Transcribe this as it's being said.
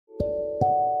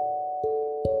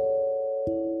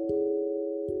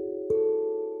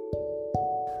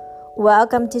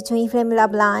Welcome to Twin Flame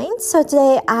Love Line. So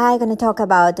today I'm going to talk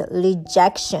about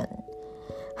rejection.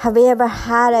 Have you ever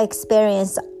had an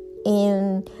experience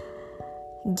in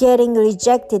getting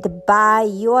rejected by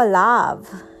your love,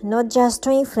 not just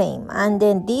Twin Flame? And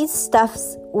then these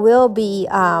stuffs will be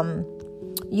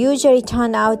usually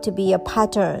turn out to be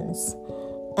patterns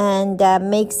and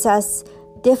makes us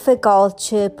difficult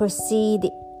to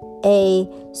proceed a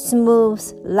smooth,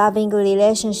 loving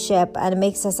relationship and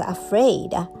makes us afraid.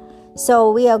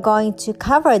 So we are going to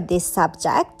cover this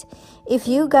subject. If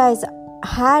you guys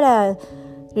had a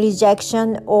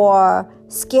rejection or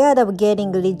scared of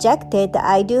getting rejected,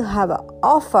 I do have an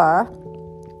offer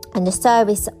and a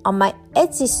service on my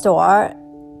Etsy store,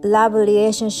 Love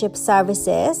Relationship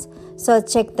Services. So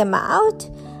check them out.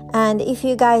 And if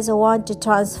you guys want to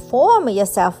transform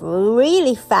yourself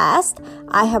really fast,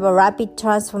 I have a rapid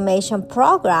transformation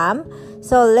program.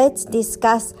 So let's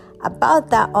discuss about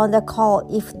that on the call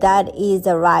if that is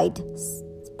the right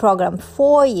program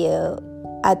for you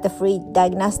at the free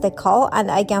diagnostic call,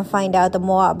 and I can find out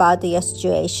more about your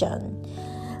situation.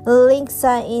 Links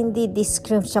are in the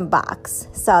description box.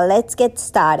 So let's get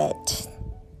started.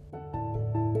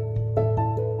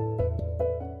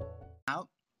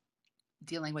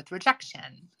 Dealing with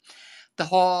rejection, the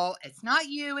whole "it's not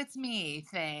you, it's me"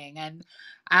 thing. And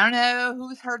I don't know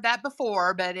who's heard that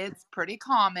before, but it's pretty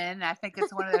common. I think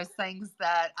it's one of those things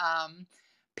that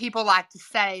people like to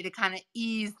say to kind of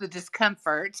ease the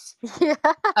discomfort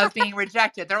of being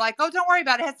rejected. They're like, "Oh, don't worry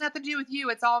about it. It has nothing to do with you.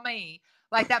 It's all me."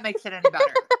 Like that makes it any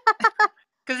better.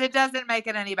 Because it doesn't make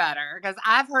it any better. Because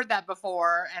I've heard that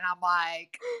before and I'm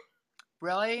like,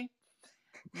 really?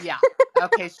 Yeah.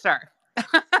 Okay, sure.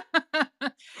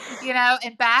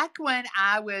 And back when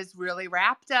I was really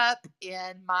wrapped up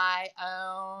in my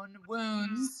own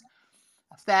wounds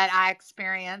that I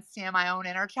experienced, my own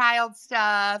inner child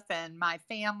stuff and my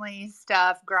family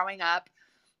stuff growing up,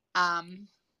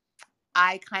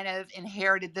 I kind of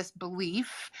inherited this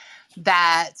belief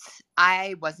that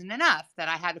I wasn't enough, that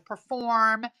I had to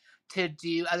perform, to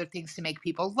do other things to make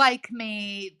people like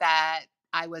me, that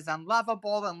I was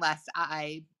unlovable unless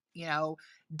I,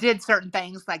 did certain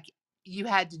things, like you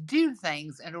had to do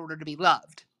things in order to be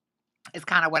loved, is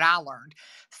kind of what I learned.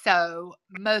 So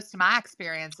most of my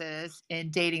experiences in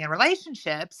dating and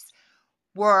relationships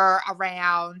were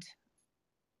around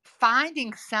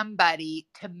finding somebody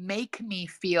to make me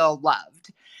feel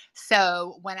loved.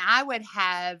 So when I would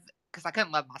have, because I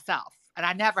couldn't love myself, and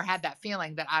I never had that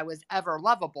feeling that I was ever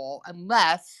lovable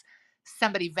unless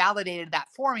somebody validated that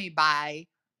for me by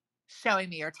showing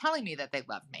me or telling me that they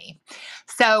loved me.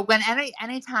 So when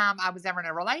anytime I was ever in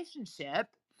a relationship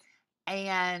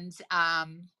and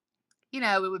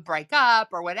it would break up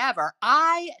or whatever,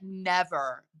 I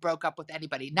never broke up with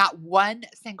anybody. Not one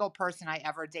single person I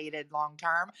ever dated long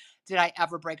term did I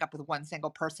ever break up with one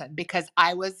single person, because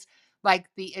I was like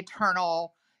the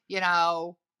eternal,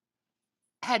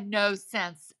 had no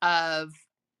sense of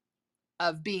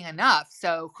being enough.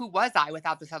 So who was I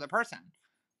without this other person?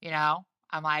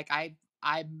 I'm like,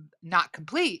 I'm not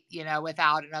complete,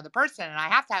 without another person, and I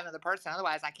have to have another person.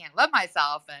 Otherwise I can't love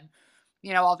myself, and,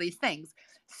 all these things.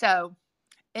 So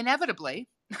inevitably,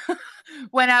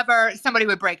 whenever somebody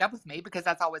would break up with me, because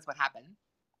that's always what happened,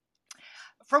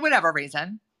 for whatever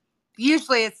reason,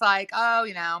 usually it's like, oh,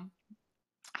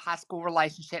 high school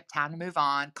relationship, time to move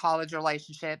on. College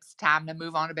relationships, time to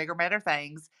move on to bigger, better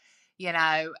things,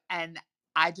 and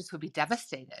I just would be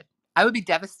devastated. I would be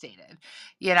devastated,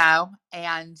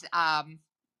 and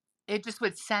it just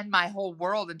would send my whole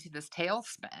world into this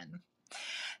tailspin.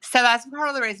 So that's part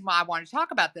of the reason why I want to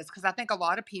talk about this, because I think a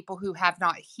lot of people who have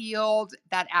not healed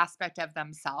that aspect of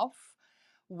themselves,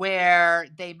 where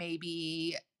they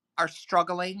maybe are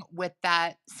struggling with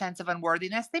that sense of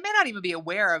unworthiness, they may not even be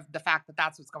aware of the fact that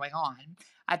that's what's going on.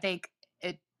 I think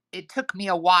it took me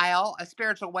a while, a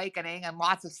spiritual awakening and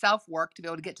lots of self-work to be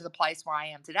able to get to the place where I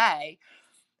am today,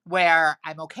 where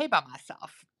I'm okay by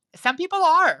myself. Some people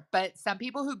are, but some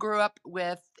people who grew up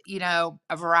with,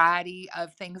 a variety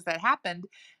of things that happened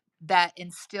that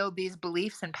instilled these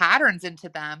beliefs and patterns into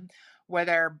them, where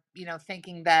they're,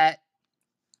 thinking that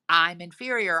I'm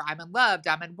inferior, I'm unloved,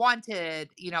 I'm unwanted,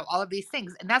 all of these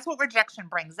things. And that's what rejection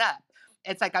brings up.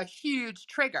 It's like a huge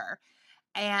trigger.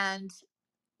 And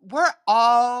we're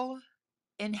all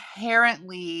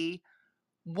inherently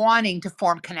wanting to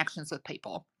form connections with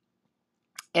people.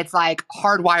 It's like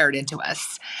hardwired into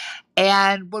us.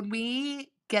 And when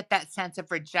we get that sense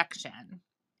of rejection,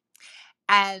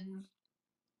 and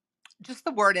just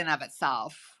the word in of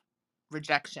itself,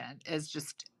 rejection, is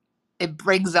just, it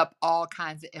brings up all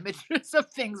kinds of images of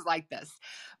things like this.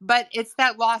 But it's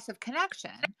that loss of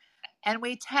connection. And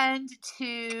we tend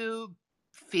to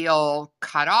feel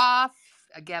cut off.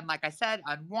 Again, like I said,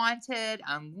 unwanted,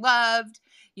 unloved,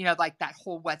 like that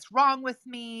whole what's wrong with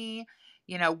me?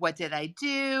 What did I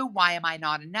do? Why am I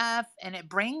not enough? And it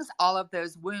brings all of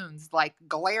those wounds like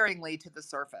glaringly to the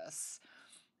surface.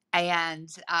 And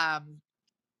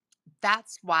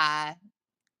that's why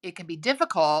it can be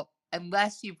difficult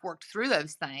unless you've worked through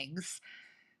those things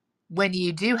when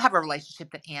you do have a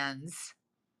relationship that ends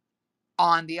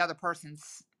on the other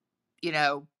person's, you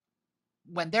know,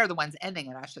 when they're the ones ending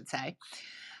it, I should say.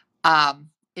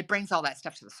 It brings all that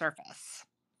stuff to the surface.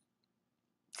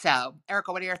 So,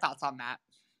 Erica, what are your thoughts on that?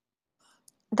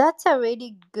 That's a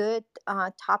really good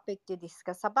topic to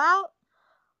discuss about.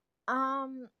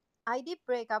 I did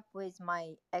break up with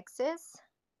my exes.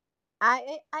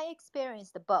 I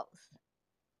experienced both,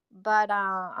 but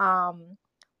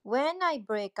when I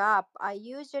break up, I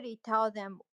usually tell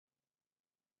them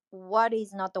what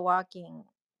is not working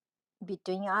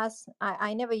between us.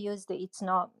 I never use the "it's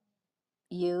not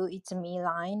you, it's me"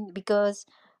 line, because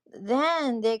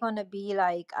then they're gonna be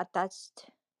like attached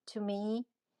to me.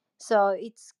 So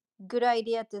it's good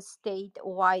idea to state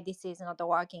why this is not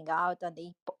working out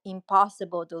and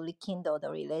impossible to rekindle the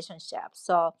relationship.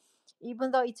 So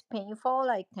even though it's painful,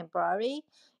 like temporary,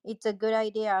 it's a good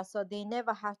idea so they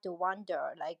never have to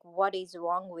wonder like what is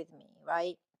wrong with me,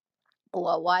 right?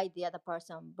 Or why the other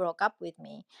person broke up with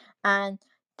me. And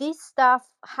this stuff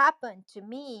happened to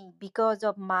me because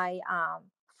of my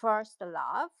first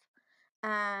love.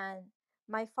 And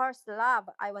my first love,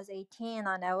 I was 18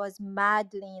 and I was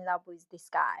madly in love with this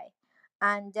guy.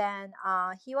 And then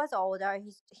he was older,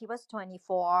 he was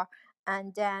 24.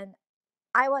 And then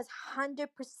I was 100%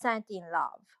 in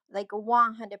love, like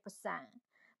 100%.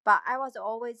 But I was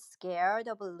always scared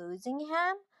of losing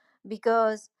him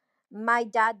because my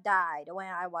dad died when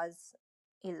I was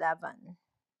 11,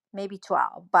 maybe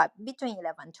 12, but between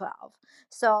 11 and 12.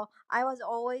 So I was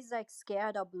always like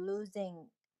scared of losing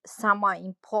someone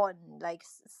important, like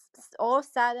all of a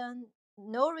sudden,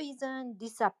 no reason,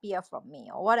 disappear from me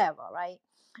or whatever, right?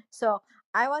 So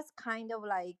I was kind of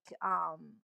like,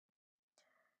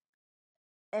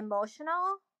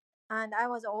 emotional, and I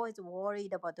was always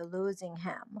worried about losing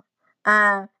him.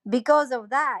 Because of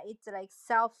that, it's like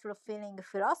self-fulfilling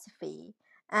philosophy.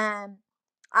 And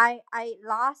I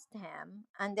lost him,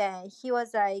 and then he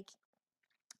was like,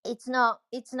 it's not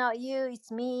you,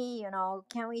 it's me,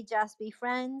 can we just be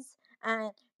friends?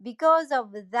 And because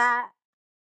of that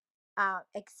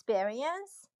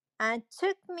experience, and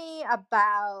took me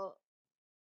about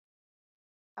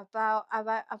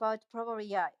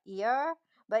probably a year,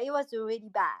 but it was really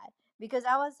bad because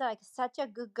I was like such a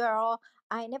good girl.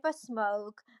 I never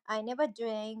smoke, I never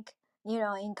drink,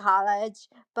 in college,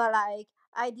 but like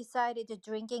I decided to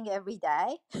drinking every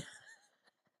day.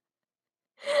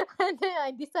 And then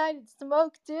I decided to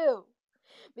smoke too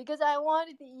because I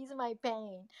wanted to ease my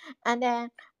pain. And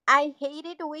then I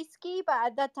hated whiskey, but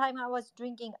at that time I was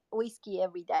drinking whiskey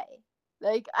every day.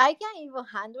 Like I can't even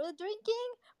handle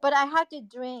drinking, but I had to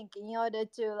drink in order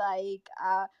to like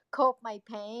cope my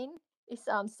pain. It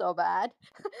sounds so bad.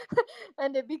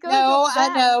 And then because of No, I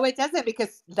that, know it doesn't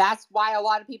because that's why a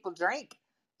lot of people drink.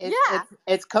 It's yeah, it's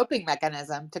it's coping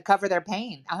mechanism to cover their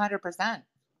pain. 100%.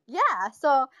 yeah.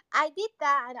 So I did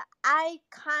that, and I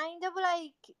kind of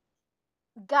like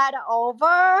got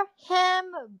over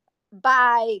him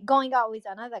by going out with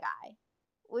another guy,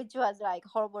 which was like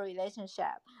horrible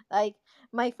relationship. Like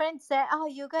my friend said, "Oh,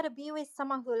 you gotta be with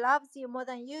someone who loves you more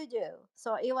than you do."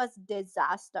 So it was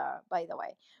disaster, by the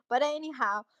way. But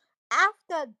anyhow,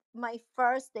 after my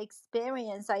first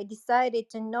experience, I decided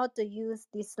to not to use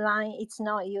this line, "It's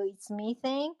not you, it's me"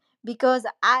 thing, because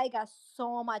I got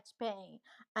so much pain.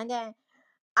 And then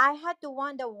I had to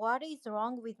wonder what is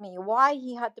wrong with me, why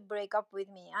he had to break up with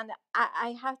me, and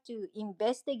I have to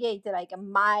investigate like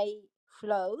my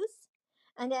flaws.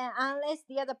 And then unless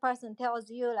the other person tells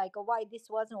you like why this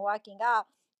wasn't working out,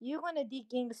 you're gonna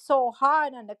dig in so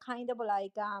hard and kind of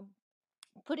like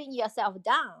putting yourself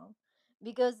down,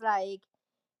 because like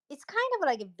it's kind of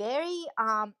like a very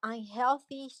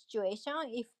unhealthy situation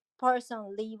if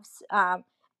person leaves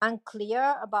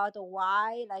unclear about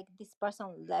why like this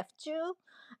person left you,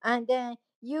 and then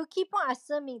you keep on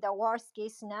assuming the worst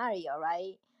case scenario,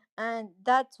 right? And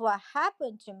that's what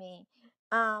happened to me.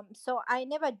 So I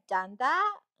never done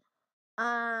that.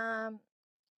 I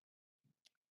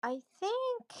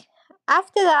think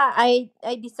after that I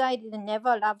decided to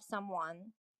never love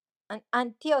someone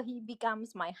until he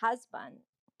becomes my husband.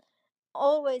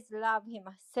 Always love him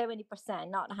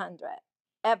 70%, not 100.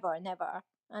 Ever, never.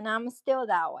 and I'm still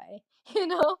that way. you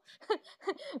know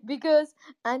because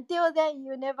until then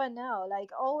you never know, like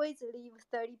always leave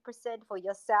 30% for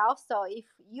yourself. So if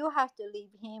you have to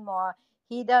leave him, or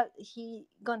he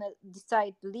gonna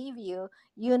decide to leave you,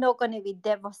 you're not gonna be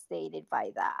devastated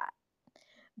by that.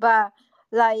 But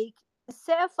like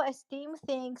self-esteem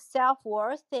thing,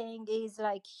 self-worth thing is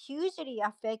like hugely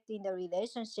affecting the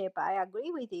relationship. I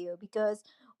agree with you, because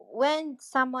when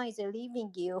someone is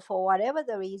leaving you for whatever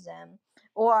the reason,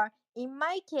 or in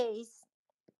my case,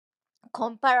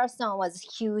 comparison was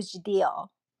huge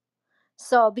deal.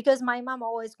 So because my mom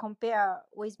always compare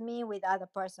with me with other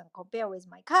person, compare with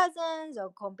my cousins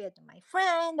or compare to my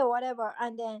friend or whatever,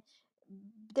 and then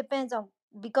depends on,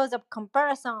 because of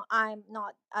comparison, I'm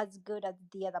not as good as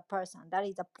the other person. That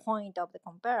is the point of the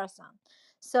comparison.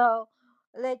 So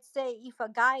let's say if a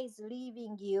guy is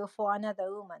leaving you for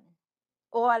another woman,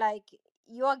 or like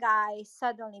your guy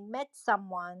suddenly met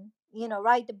someone,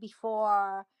 right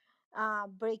before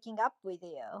breaking up with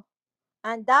you,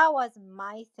 and that was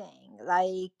my thing,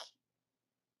 like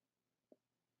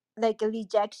a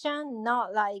rejection,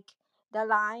 not like the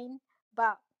line,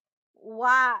 but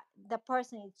why the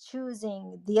person is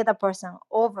choosing the other person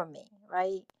over me,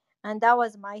 right? And that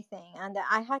was my thing, and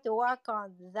I had to work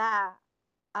on that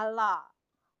a lot,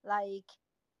 like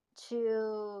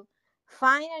to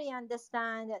finally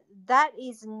understand that that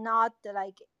is not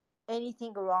like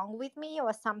anything wrong with me,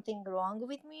 or something wrong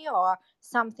with me, or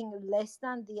something less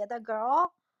than the other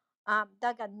girl.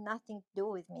 That got nothing to do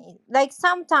with me. Like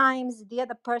sometimes the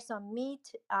other person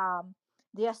meet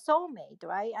their soulmate,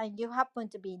 right? And you happen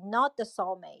to be not the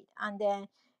soulmate, and then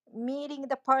meeting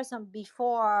the person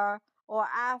before or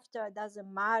after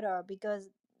doesn't matter, because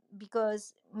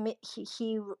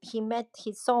he met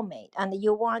his soulmate and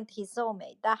you want his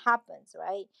soulmate. That happens,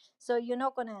 right? So you're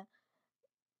not gonna.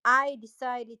 I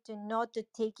decided to not to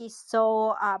take it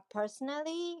so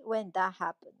personally when that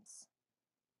happens.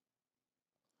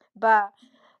 But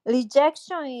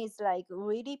rejection is like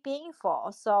really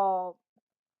painful. So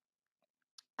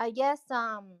I guess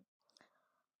I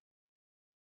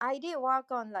did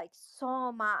work on like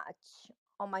so much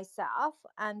on myself,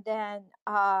 and then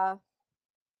after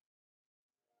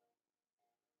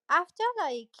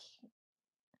like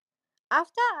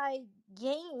after I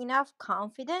gain enough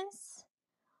confidence,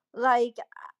 like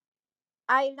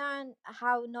I learned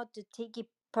how not to take it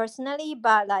personally.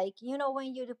 But like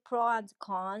when you do pro and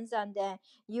cons, and then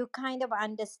you kind of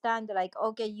understand, like,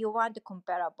 okay, you want a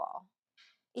comparable.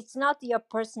 It's not your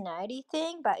personality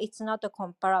thing, but it's not a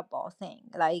comparable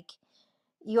thing. Like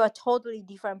you are totally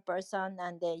different person,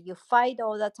 and then you fight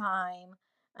all the time,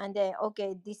 and then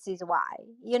okay, this is why.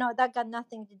 That got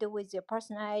nothing to do with your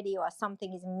personality, or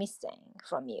something is missing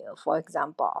from you, for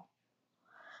example.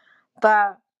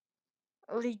 But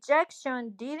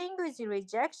dealing with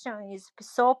rejection is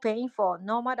so painful,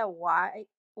 no matter why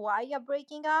you're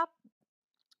breaking up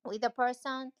with a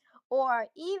person, or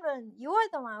even you are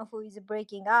the one who is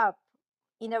breaking up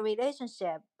in a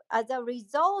relationship. As a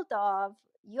result of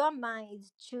your mind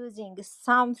is choosing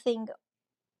something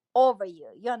over you,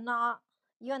 you're not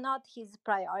his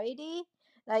priority.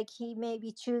 Like he may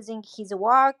be choosing his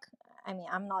work. I mean,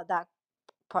 I'm not that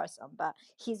person, but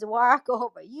his work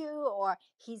over you, or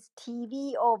his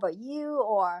TV over you,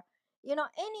 or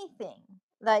anything.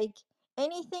 Like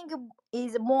anything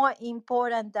is more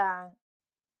important than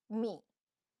me,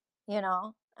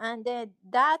 and then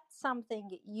that's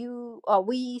something you or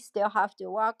we still have to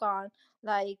work on,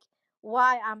 like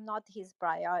why I'm not his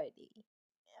priority.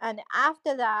 And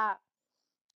after that,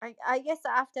 I guess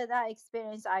after that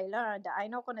experience, I learned that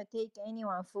I'm not gonna take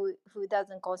anyone who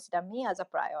doesn't consider me as a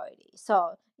priority.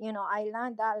 So I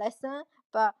learned that lesson.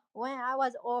 But when I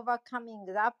was overcoming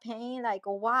that pain, like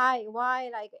why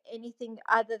like anything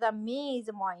other than me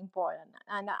is more important,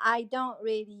 and I don't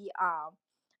really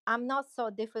I'm not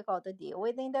so difficult to deal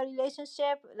with in the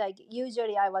relationship. Like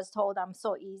usually, I was told I'm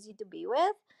so easy to be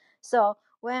with. So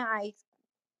when I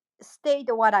state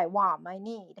what I want, my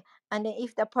need, and then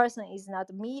if the person is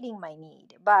not meeting my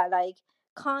need, but like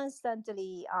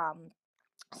constantly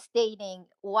stating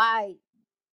why,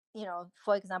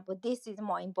 for example, this is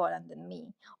more important than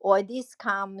me, or this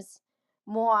comes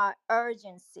more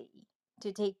urgency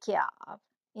to take care of,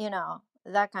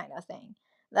 that kind of thing.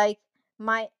 Like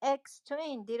my ex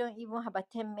twin didn't even have a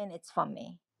 10 minutes for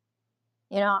me.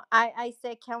 I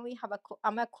said, can we have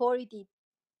I'm a quality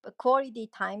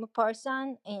time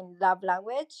person in love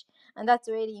language, and that's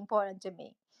really important to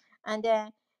me. And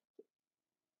then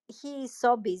he's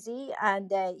so busy,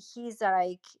 and he's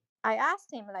like, I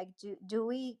asked him, like, do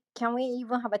we can we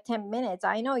even have a 10 minutes?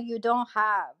 I know you don't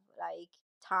have like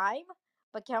time,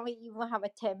 but can we even have a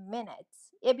 10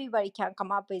 minutes? Everybody can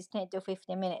come up with 10 to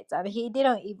 15 minutes. And he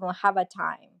didn't even have a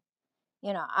time,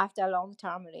 after a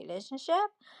long-term relationship.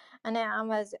 And then I'm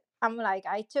like,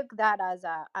 I took that as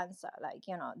a answer, like,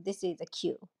 this is a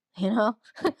cue, you know.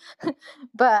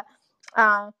 But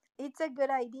it's a good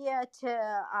idea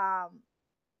to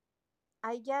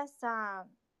I guess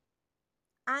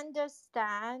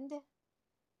understand,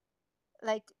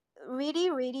 like, really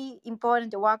really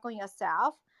important to work on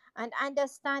yourself and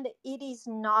understand it is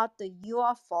not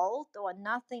your fault or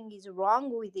nothing is wrong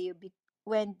with you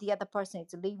when the other person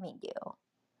is leaving you.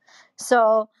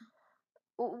 So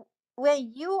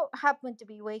when you happen to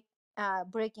be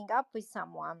breaking up with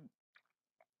someone,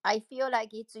 I feel like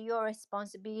it's your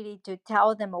responsibility to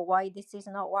tell them why this is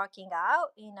not working out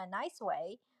in a nice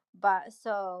way, but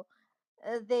so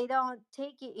they don't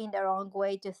take it in the wrong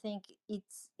way to think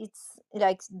it's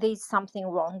like there's something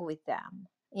wrong with them,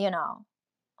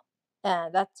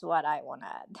 that's what I want to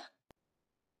add.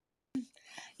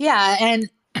 Yeah, and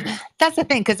that's the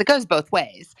thing, because it goes both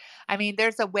ways. I mean,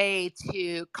 there's a way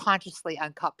to consciously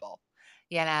uncouple.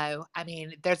 I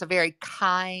mean, there's a very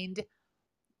kind,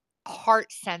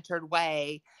 heart-centered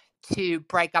way to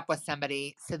break up with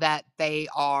somebody so that they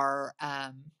are,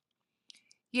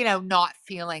 not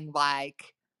feeling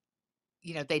like,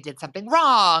 they did something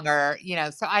wrong, or,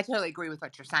 so I totally agree with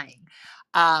what you're saying.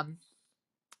 Um,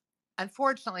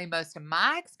 Unfortunately, most of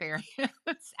my experience,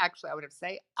 actually, I would have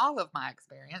say all of my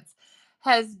experience,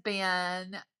 has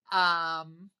been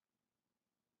um,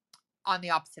 on the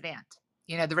opposite end.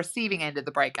 The receiving end of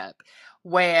the breakup,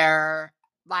 where,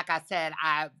 like I said,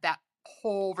 I that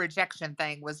whole rejection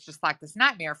thing was just like this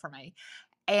nightmare for me.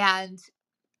 And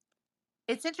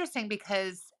it's interesting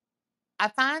because I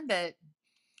find that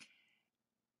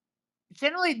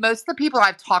generally most of the people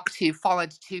I've talked to fall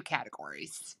into two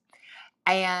categories.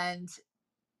 And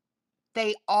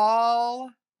they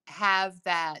all have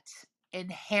that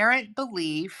inherent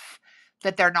belief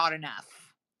that they're not enough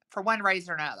for one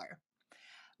reason or another.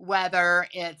 Whether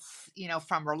it's,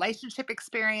 from relationship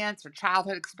experience or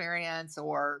childhood experience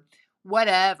or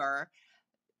whatever,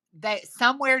 they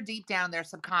somewhere deep down their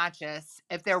subconscious,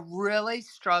 if they're really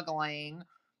struggling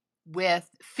with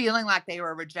feeling like they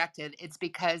were rejected, it's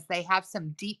because they have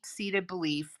some deep-seated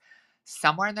belief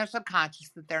somewhere in their subconscious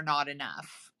that they're not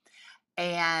enough.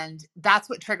 And that's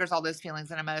what triggers all those feelings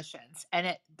and emotions.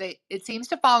 And it seems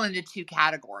to fall into two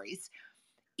categories.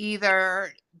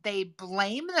 Either they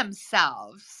blame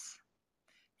themselves,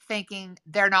 thinking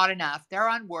they're not enough, they're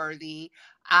unworthy.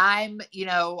 I'm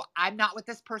not what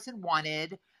this person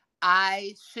wanted.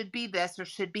 I should be this or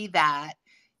should be that,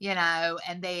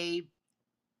 and they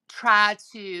try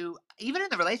to, even in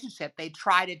the relationship, they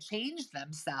try to change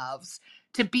themselves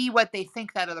to be what they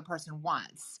think that other person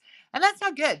wants. And that's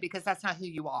not good, because that's not who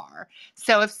you are.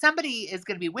 So if somebody is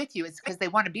going to be with you, it's because they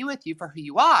want to be with you for who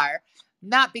you are,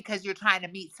 not because you're trying to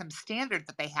meet some standard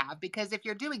that they have. Because if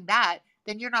you're doing that,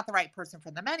 then you're not the right person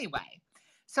for them anyway.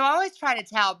 So I always try to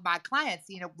tell my clients,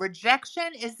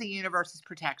 rejection is the universe's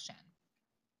protection.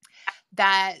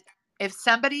 That if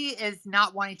somebody is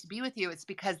not wanting to be with you, it's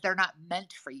because they're not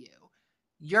meant for you.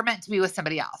 You're meant to be with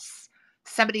somebody else,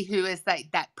 somebody who is like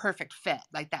that perfect fit,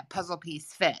 like that puzzle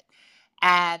piece fit.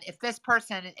 And if this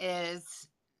person is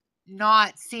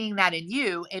not seeing that in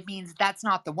you, it means that's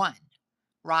not the one,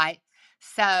 right?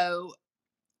 So,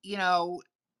 you know,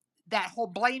 that whole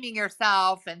blaming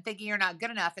yourself and thinking you're not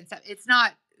good enough and stuff, it's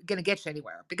not going to get you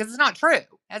anywhere, because it's not true. It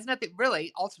has nothing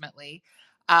really, ultimately.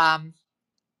 Um,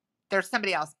 there's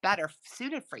somebody else better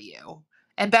suited for you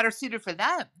and better suited for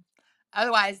them.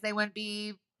 Otherwise, they wouldn't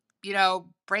be,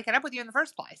 breaking up with you in the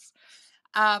first place.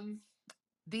 Um,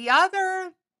 the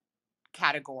other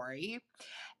category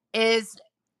is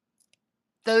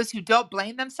those who don't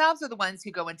blame themselves are the ones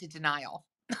who go into denial.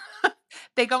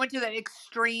 They go into that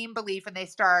extreme belief and they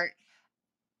start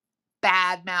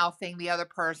bad mouthing the other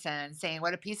person, saying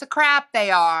what a piece of crap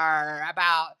they are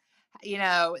about,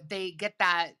 they get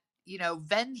that,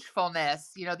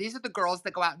 vengefulness. These are the girls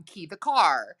that go out and key the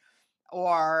car,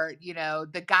 or,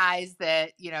 the guys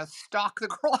that, stalk the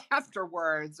girl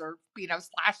afterwards, or,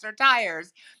 slash their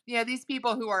tires. These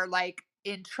people who are like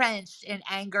entrenched in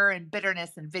anger and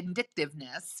bitterness and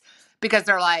vindictiveness, because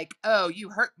they're like, oh, you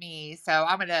hurt me, so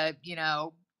I'm going to,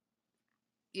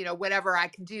 whatever I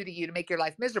can do to you to make your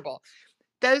life miserable.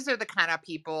 Those are the kind of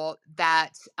people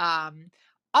that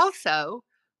also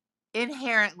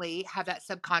inherently have that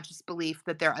subconscious belief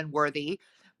that they're unworthy.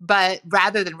 But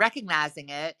rather than recognizing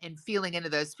it and feeling into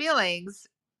those feelings,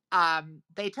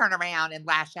 they turn around and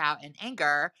lash out in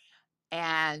anger,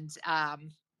 and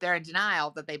they're in denial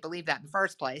that they believe that in the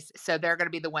first place. So they're going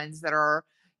to be the ones that are,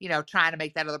 trying to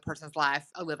make that other person's life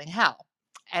a living hell.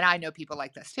 And I know people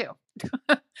like this too.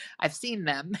 I've seen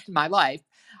them in my life.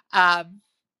 Um,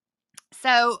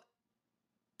 so,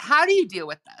 how do you deal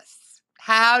with this?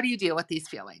 How do you deal with these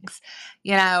feelings?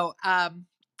 You know, um,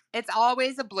 it's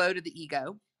always a blow to the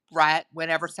ego, right?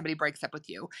 Whenever somebody breaks up with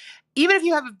you, even if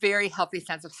you have a very healthy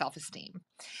sense of self esteem,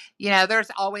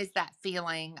 there's always that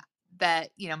feeling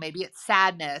that, maybe it's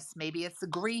sadness, maybe it's the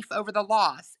grief over the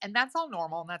loss, and that's all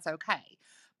normal and that's okay.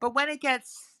 But when it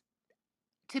gets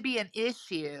to be an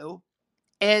issue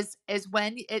is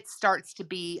when it starts to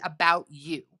be about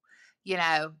you.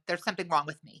 There's something wrong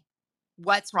with me.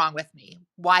 What's wrong with me?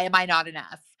 Why am I not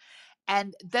enough?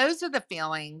 And those are the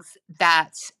feelings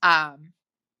that are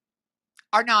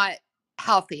not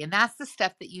healthy. And that's the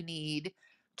stuff that you need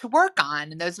to work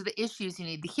on. And those are the issues you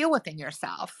need to heal within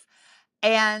yourself.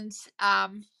 And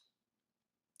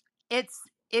it's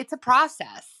it's a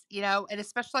process, and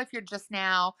especially if you're just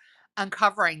now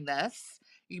uncovering this,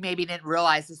 you maybe didn't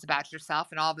realize this about yourself,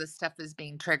 and all this stuff is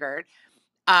being triggered.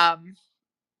 Um,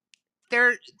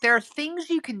 there are things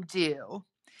you can do.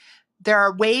 There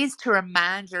are ways to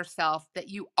remind yourself that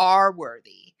you are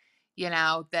worthy,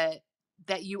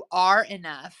 that you are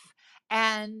enough.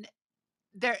 And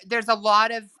there's a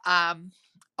lot of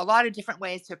different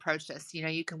ways to approach this.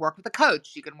 You can work with a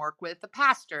coach, you can work with a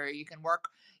pastor, you can work,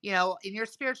 in your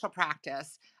spiritual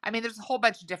practice. I mean, there's a whole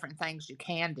bunch of different things you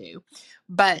can do.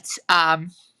 But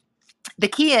the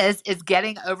key is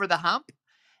getting over the hump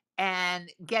and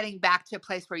getting back to a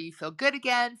place where you feel good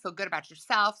again, feel good about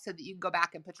yourself, so that you can go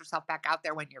back and put yourself back out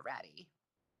there when you're ready.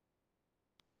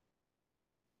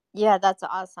 Yeah, that's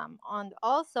awesome. And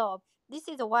also, this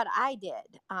is what I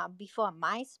did before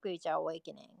my spiritual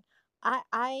awakening.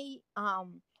 I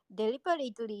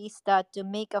deliberately start to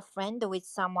make a friend with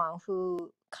someone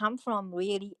who come from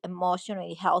really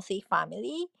emotionally healthy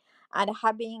family and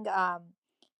having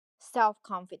self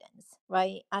confidence,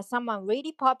 right? As someone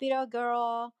really popular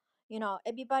girl,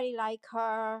 everybody like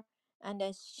her, and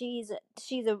then she's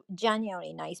a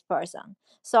genuinely nice person.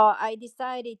 So I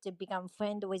decided to become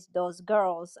friend with those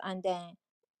girls, and then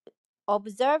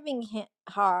observing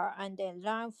her, and then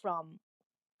learn from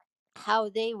how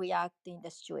they react in the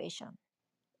situation,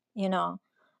 you know,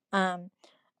 um,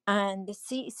 and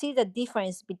see the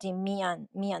difference between me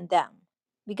and them,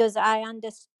 because I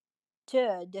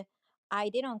understood I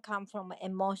didn't come from an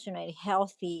emotionally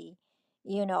healthy,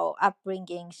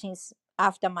 upbringing since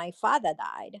after my father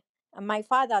died. And my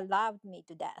father loved me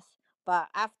to death. But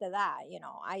after that,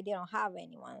 I didn't have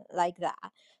anyone like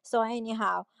that. So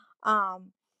anyhow,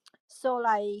 so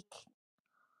like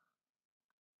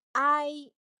I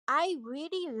I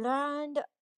really learned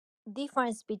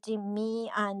difference between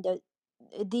me and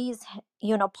these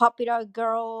popular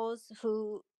girls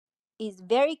who is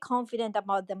very confident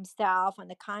about themselves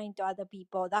and kind to other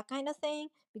people, that kind of thing,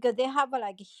 because they have a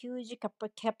like huge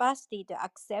capacity to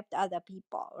accept other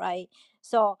people, right?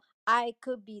 So I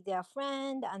could be their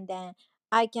friend, and then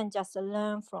I can just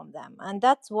learn from them, and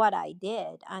that's what I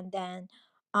did. And then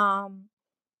um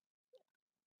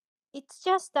it's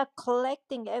just a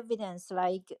collecting evidence,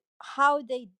 like how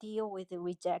they deal with the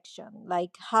rejection,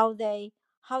 like how they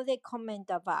comment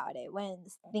about it when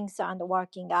things aren't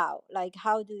working out, like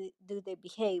how do they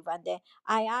behave. And then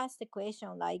I asked the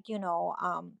question, like,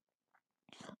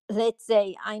 let's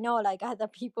say I know like other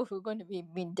people who are going to be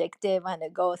vindictive and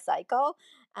go psycho,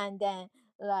 and then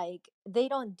like they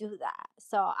don't do that.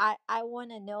 So I want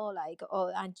to know, like,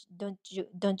 oh, and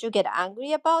don't you get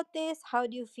angry about this? How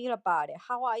do you feel about it?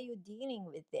 How are you dealing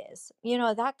with this?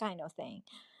 That kind of thing.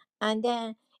 And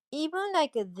then even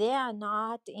like they are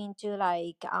not into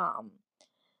like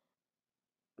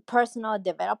personal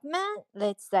development,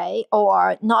 let's say,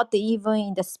 or not even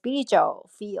in the spiritual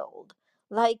field,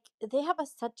 like they have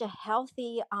such a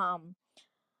healthy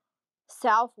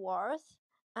self-worth.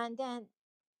 And then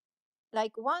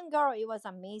like one girl, it was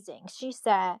amazing. She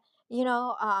said, you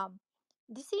know um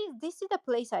this is the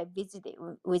place I visited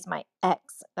with my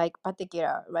ex, like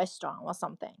particular restaurant or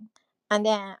something. And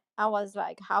then I was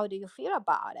like, how do you feel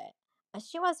about it? And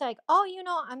she was like, oh,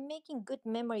 I'm making good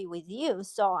memory with you,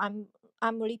 so I'm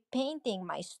repainting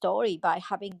my story by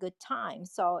having good time.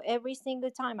 So every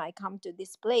single time I come to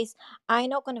this place, I'm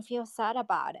not gonna feel sad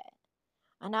about it.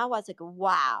 And I was like,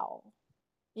 wow,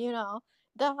 you know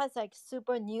that was like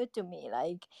super new to me.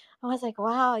 Like I was like,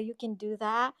 wow, you can do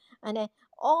that. And then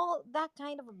all that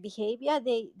kind of behavior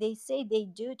they say they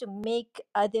do to make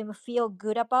them feel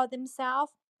good about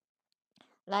themselves.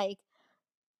 Like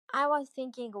I was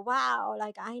thinking, wow,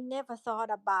 like I never thought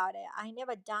about it, I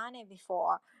never done it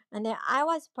before. And then I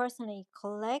was personally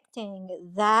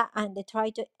collecting that and try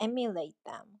to emulate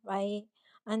them, right?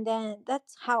 And then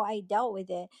that's how I dealt with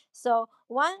it. So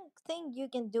one thing you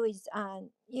can do is,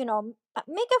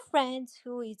 make a friend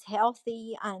who is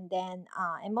healthy, and then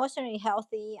emotionally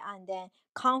healthy, and then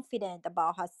confident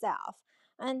about herself.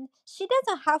 And she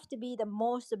doesn't have to be the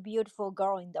most beautiful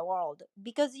girl in the world,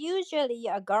 because usually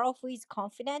a girl who is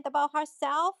confident about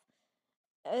herself,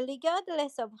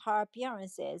 regardless of her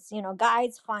appearances,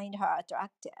 guys find her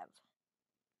attractive.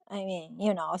 I mean,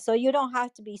 so you don't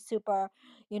have to be super,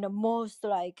 most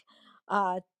like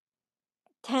uh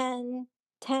 10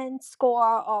 10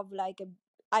 score of like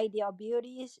ideal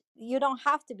beauties. You don't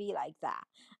have to be like that.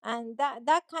 And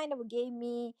that kind of gave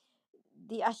me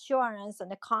the assurance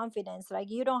and the confidence, like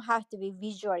you don't have to be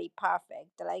visually perfect,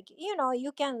 like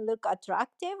you can look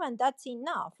attractive, and that's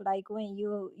enough, like when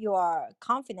you are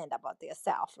confident about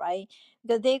yourself, right?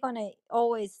 Because they're gonna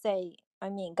always say, I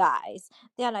mean, guys,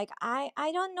 they're like, I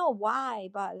don't know why,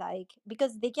 but like,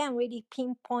 because they can't really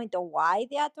pinpoint why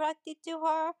they're attracted to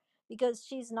her, because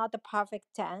she's not a perfect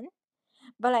 10.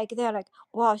 But like they're like,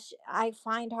 well, I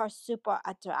find her super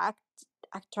attractive,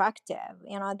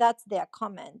 that's their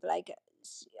comment. Like,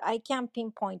 I can't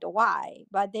pinpoint why,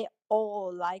 but they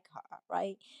all like her,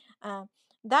 right? um,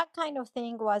 that kind of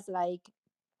thing was like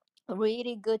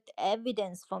really good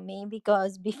evidence for me,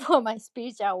 because before my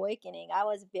spiritual awakening, I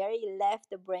was very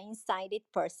left brain sided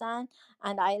person,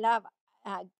 and I love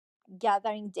uh,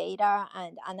 gathering data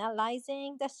and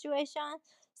analyzing the situation.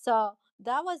 So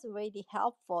that was really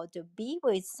helpful to be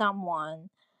with someone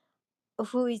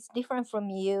who is different from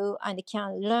you and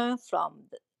can learn from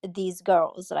these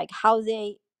girls, like how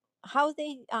they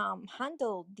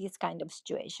handle this kind of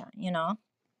situation.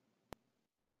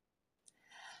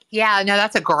 Yeah, no,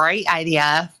 that's a great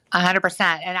idea.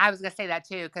 100%. And I was going to say that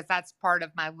too, because that's part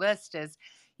of my list is,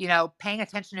 paying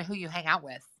attention to who you hang out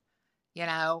with, you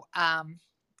know, um,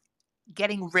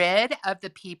 getting rid of the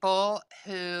people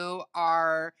who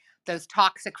are those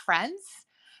toxic friends,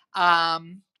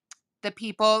 um, the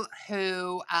people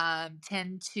who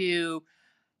tend to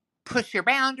push your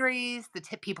boundaries, the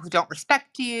people who don't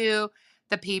respect you,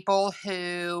 the people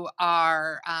who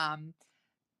are,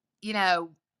 you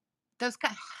know, those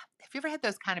kind. Have you ever had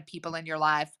those kind of people in your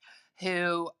life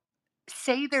who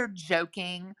say they're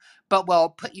joking, but will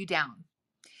put you down?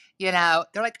 They're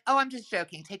like, "Oh, I'm just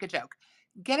joking. Take a joke."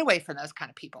 Get away from those kind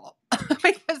of people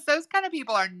because those kind of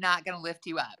people are not going to lift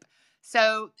you up.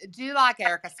 So, do like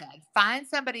Erica said, find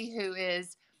somebody who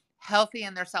is healthy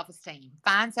in their self esteem,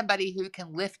 find somebody who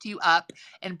can lift you up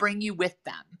and bring you with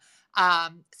them.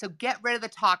 So, get rid of the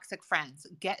toxic friends,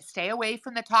 stay away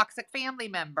from the toxic family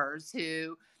members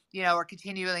who, are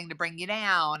continuing to bring you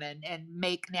down and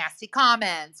make nasty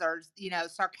comments or,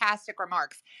 sarcastic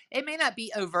remarks. It may not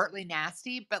be overtly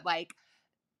nasty, but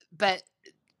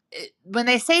when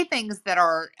they say things that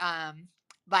are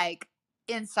like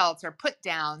insults or put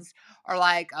downs, or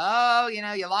like, oh, you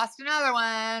lost another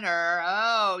one, or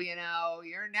oh,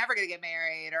 you're never going to get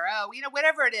married, or oh,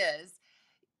 whatever it is.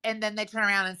 And then they turn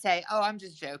around and say, oh, I'm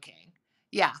just joking.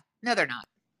 Yeah, no, they're not.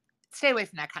 Stay away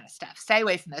from that kind of stuff. Stay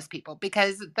away from those people,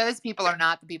 because those people are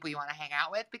not the people you want to hang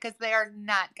out with, because they are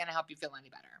not going to help you feel any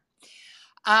better.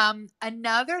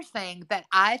 Another thing that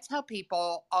I tell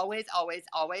people always, always,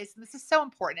 always, and this is so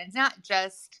important, it's not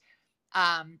just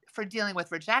for dealing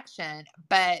with rejection,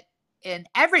 but in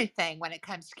everything when it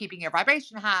comes to keeping your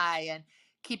vibration high and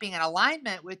keeping in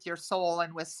alignment with your soul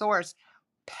and with source,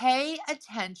 pay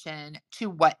attention to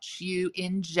what you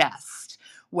ingest,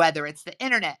 whether it's the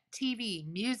internet, TV,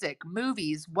 music,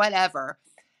 movies, whatever.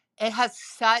 It has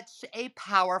such a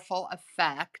powerful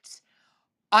effect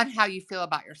on how you feel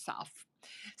about yourself.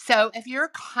 So if you're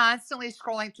constantly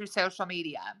scrolling through social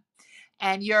media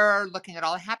and you're looking at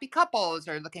all the happy couples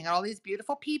or looking at all these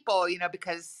beautiful people,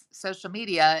 because social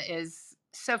media is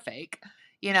so fake,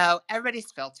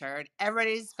 everybody's filtered,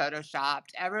 everybody's photoshopped,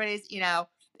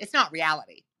 it's not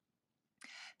reality.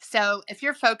 So if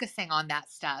you're focusing on that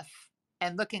stuff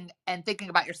and looking and thinking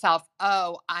about yourself,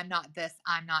 oh, I'm not this,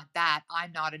 I'm not that,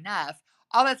 I'm not enough,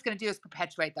 all that's going to do is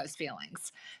perpetuate those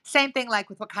feelings. Same thing like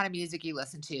with what kind of music you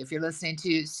listen to. If you're listening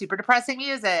to super depressing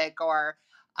music, or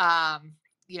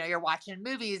you're watching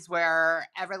movies where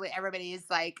everybody's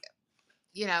like,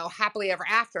 happily ever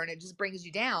after, and it just brings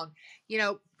you down,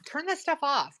 turn that stuff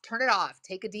off, turn it off,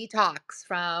 take a detox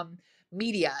from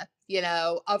media,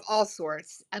 of all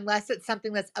sorts, unless it's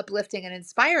something that's uplifting and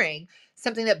inspiring,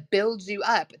 something that builds you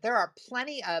up. There are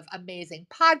plenty of amazing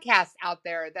podcasts out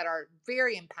there that are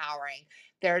very empowering.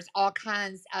 There's all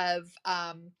kinds of,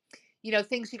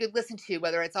 things you could listen to,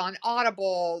 whether it's on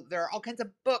Audible. There are all kinds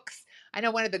of books. I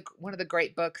know one of the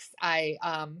great books I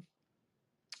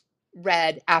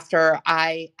read after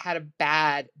I had a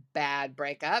bad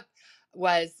breakup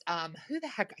was who the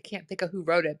heck, I can't think of who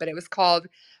wrote it, but it's called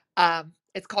A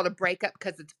Breakup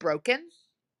Because It's Broken,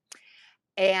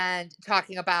 and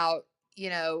talking about, you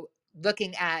know,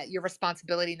 looking at your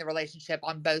responsibility in the relationship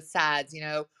on both sides, you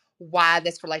know, why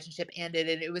this relationship ended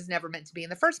and it was never meant to be in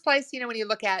the first place. You know, when you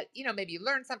look at, you know, maybe you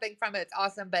learn something from it, it's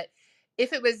awesome. But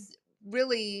if it was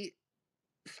really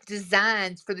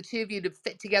designed for the two of you to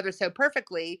fit together so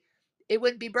perfectly, it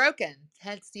wouldn't be broken.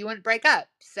 Hence, you wouldn't break up.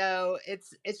 So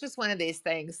it's just one of these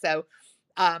things. So,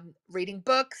 reading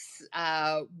books,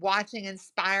 watching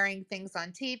inspiring things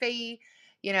on TV,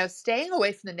 you know, staying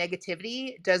away from the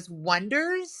negativity does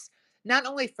wonders, not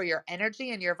only for your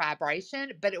energy and your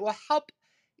vibration, but it will help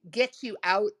get you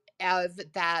out of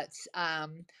that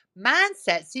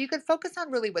mindset so you can focus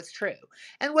on really what's true.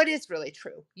 And what is really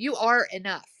true? You are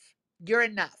enough. You're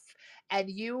enough. And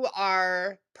you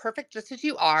are perfect just as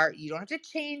you are. You don't have to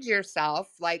change yourself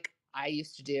like I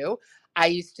used to do. I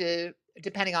used to,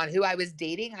 depending on who I was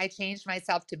dating, I changed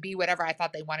myself to be whatever I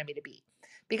thought they wanted me to be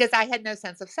because I had no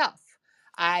sense of self.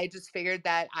 I just figured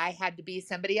that I had to be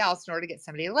somebody else in order to get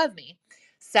somebody to love me.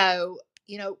 So,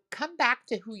 you know, come back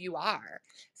to who you are.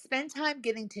 Spend time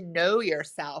getting to know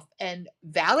yourself and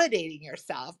validating your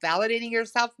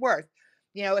self worth.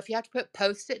 You know, if you have to put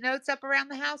post it notes up around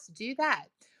the house, do that.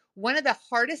 One of the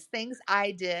hardest things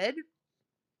I did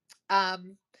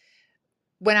um,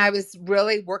 when I was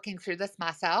really working through this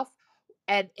myself,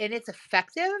 and it's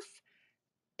effective.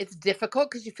 It's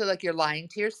difficult because you feel like you're lying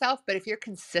to yourself, but if you're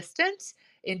consistent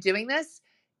in doing this,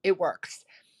 it works.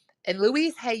 And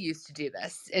Louise Hay used to do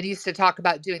this and used to talk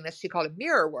about doing this. She called it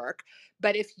mirror work.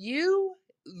 But if you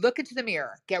look into the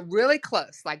mirror, get really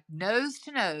close, like nose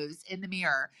to nose in the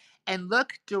mirror, and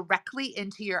look directly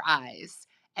into your eyes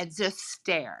and just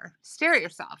stare at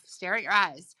yourself, stare at your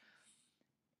eyes.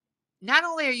 Not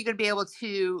only are you going to be able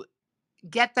to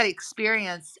get that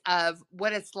experience of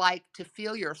what it's like to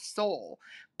feel your soul,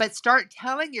 but start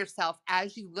telling yourself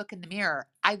as you look in the mirror,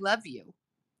 I love you.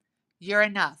 You're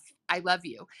enough. I love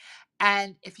you.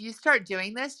 And if you start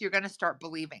doing this, you're going to start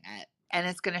believing it and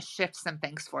it's going to shift some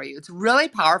things for you. It's really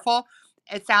powerful.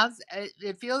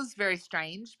 It feels very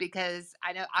strange because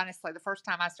I know, honestly, the first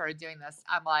time I started doing this,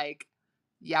 I'm like,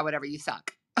 yeah, whatever, you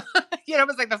suck. You know, it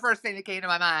was like the first thing that came to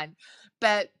my mind.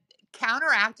 But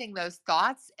counteracting those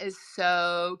thoughts is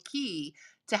so key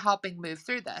to helping move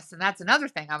through this. And that's another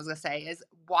thing I was going to say is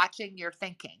watching your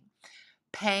thinking,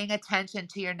 paying attention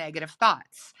to your negative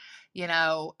thoughts, you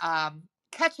know,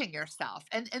 catching yourself.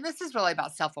 And this is really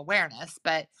about self-awareness,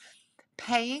 but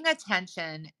paying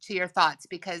attention to your thoughts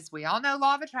because we all know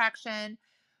law of attraction,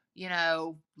 you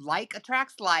know, like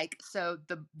attracts like. So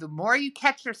the more you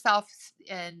catch yourself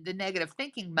in the negative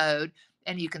thinking mode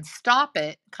and you can stop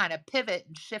it, kind of pivot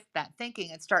and shift that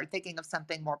thinking and start thinking of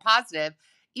something more positive,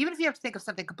 even if you have to think of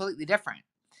something completely different,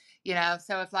 you know.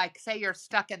 So if, like, say you're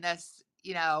stuck in this,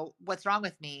 you know, what's wrong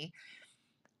with me,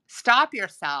 stop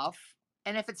yourself.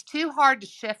 And if it's too hard to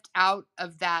shift out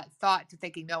of that thought to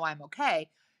thinking, no, I'm okay,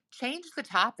 change the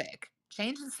topic,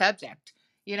 change the subject,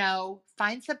 you know,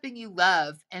 find something you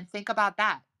love and think about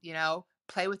that, you know,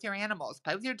 play with your animals,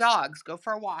 play with your dogs, go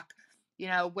for a walk, you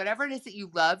know, whatever it is that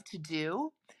you love to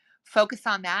do, focus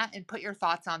on that and put your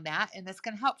thoughts on that. And this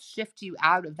can help shift you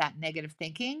out of that negative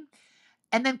thinking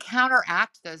and then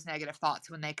counteract those negative thoughts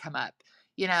when they come up.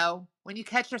 You know, when you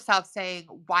catch yourself saying,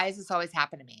 why does this always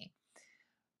happen to me?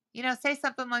 You know, say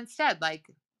something instead like,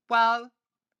 well,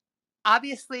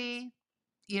 obviously,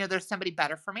 you know, there's somebody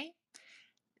better for me.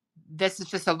 This is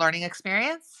just a learning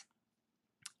experience.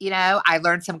 You know, I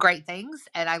learned some great things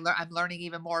and I'm learning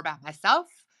even more about myself.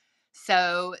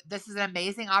 So, this is an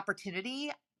amazing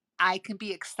opportunity. I can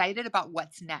be excited about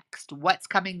what's next, what's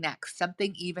coming next,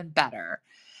 something even better.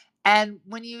 And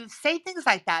when you say things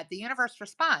like that, the universe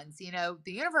responds. You know,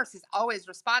 the universe is always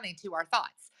responding to our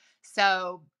thoughts.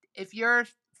 So if you're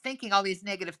thinking all these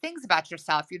negative things about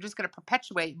yourself, you're just going to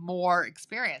perpetuate more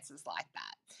experiences like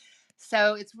that.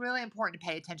 So it's really important to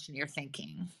pay attention to your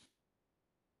thinking.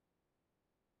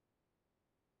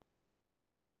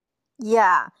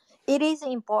 Yeah, it is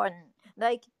important.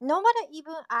 Like no matter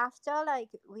even after like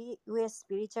we're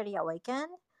spiritually awakened,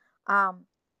 um,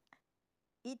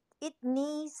 it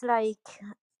needs like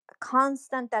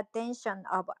constant attention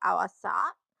of our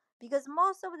thought because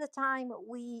most of the time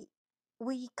we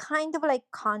kind of like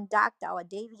conduct our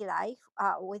daily life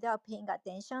without paying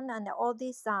attention, and all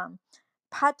this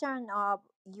pattern of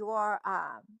your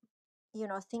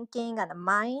thinking and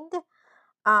mind,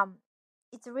 um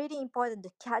it's really important to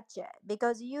catch it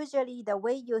because usually the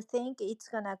way you think it's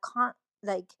gonna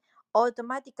like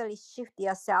automatically shift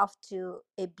yourself to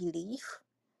a belief,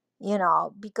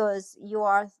 because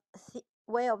your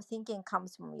way of thinking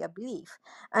comes from your belief,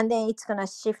 and then it's gonna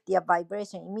shift your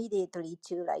vibration immediately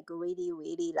to like really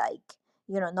really like,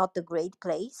 not a great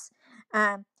place.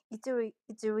 And it's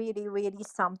really really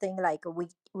something like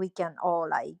we can all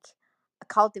like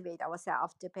cultivate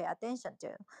ourselves to pay attention to.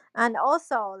 And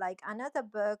also like another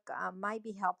book might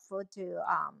be helpful to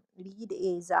read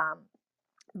is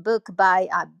book by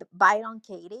Byron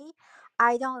Katie.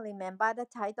 I don't remember the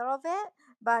title of it,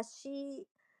 but she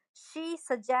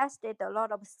suggested a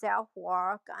lot of self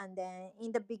work. And then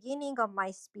in the beginning of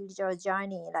my spiritual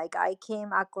journey, like I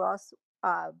came across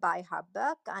by her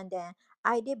book, and then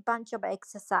I did bunch of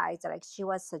exercise like she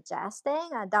was suggesting,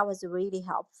 and that was really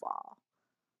helpful,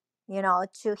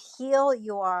 to heal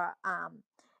your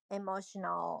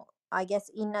emotional, I guess,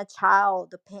 inner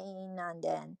child pain. And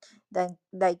then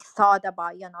like thought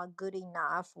about you're not good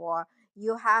enough, or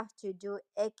you have to do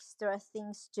extra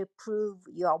things to prove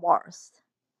your worth,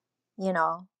 you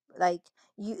know like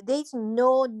there's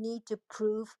no need to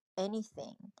prove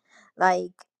anything.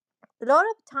 Like a lot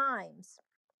of times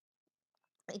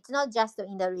it's not just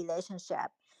in the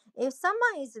relationship. If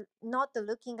someone is not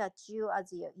looking at you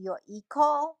as your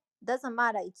equal, doesn't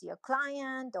matter it's your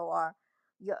client, or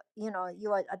you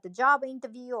are at the job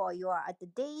interview, or you are at the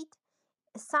date,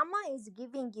 someone is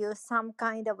giving you some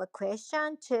kind of a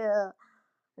question to,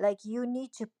 like, you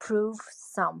need to prove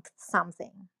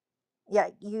something. Yeah,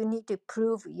 you need to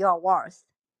prove your worth.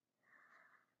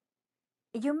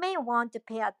 You may want to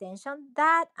pay attention to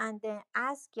that, and then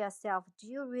ask yourself, do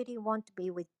you really want to be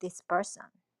with this person?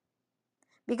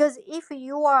 Because if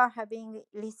you are having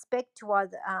respect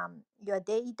toward your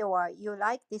date, or you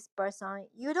like this person,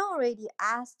 you don't really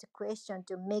ask the question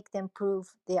to make them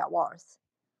prove their worth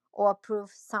or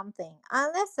prove something,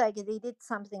 unless like they did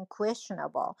something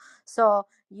questionable. So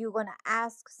you're gonna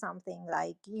ask something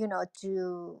like,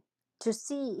 to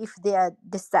see if they are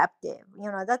deceptive.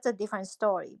 That's a different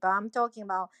story, but I'm talking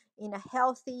about in a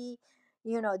healthy,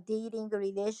 dating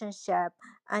relationship.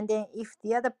 And then if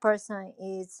the other person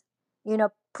is,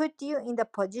 put you in the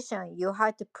position you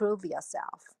had to prove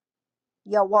yourself,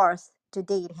 your worth to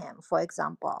date him, for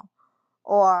example.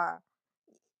 Or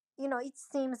it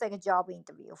seems like a job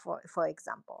interview, for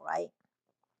example, right?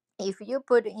 If you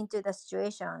put into the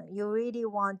situation, you really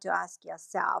want to ask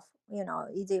yourself,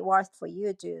 is it worth for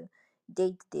you to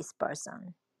date this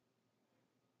person?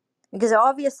 Because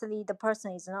obviously the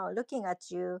person is not looking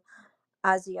at you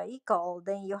as your equal.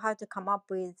 Then you have to come up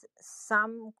with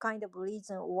some kind of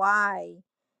reason why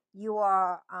you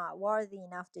are worthy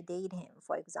enough to date him,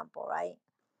 for example, right?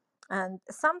 And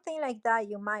something like that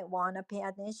you might want to pay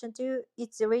attention to.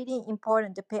 It's really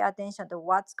important to pay attention to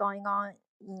what's going on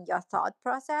in your thought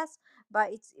process,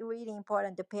 but it's really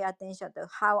important to pay attention to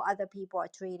how other people are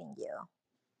treating you.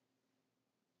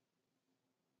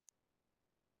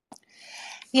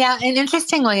 Yeah, and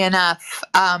interestingly enough,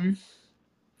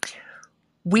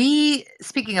 we,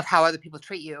 speaking of how other people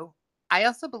treat you, I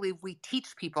also believe we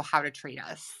teach people how to treat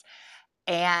us.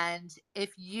 And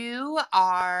if you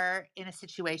are in a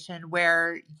situation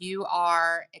where you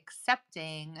are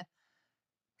accepting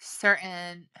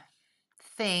certain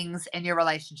things in your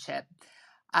relationship,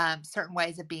 certain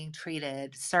ways of being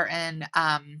treated, certain,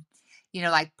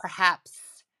 like perhaps,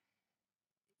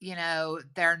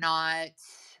 they're not,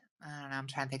 I don't know, I'm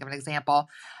trying to think of an example.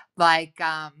 Like,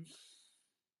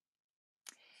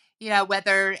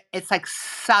 whether it's like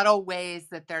subtle ways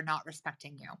that they're not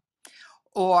respecting you,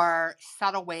 or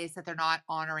subtle ways that they're not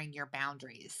honoring your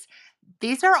boundaries.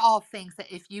 These are all things that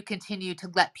if you continue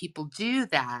to let people do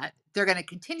that, they're going to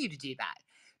continue to do that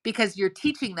because you're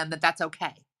teaching them that that's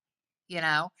okay, you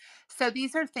know? So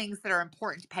these are things that are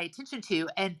important to pay attention to.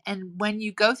 And when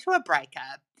you go through a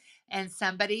breakup and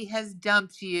somebody has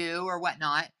dumped you or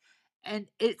whatnot, and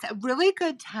it's a really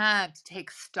good time to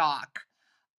take stock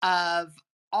of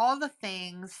all the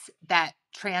things that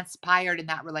transpired in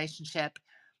that relationship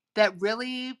that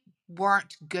really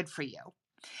weren't good for you,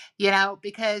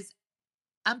 because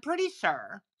I'm pretty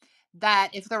sure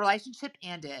that if the relationship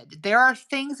ended, there are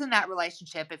things in that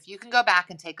relationship, if you can go back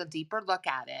and take a deeper look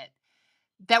at it,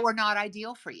 that were not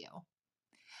ideal for you.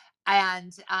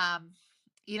 And,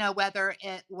 whether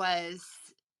it was,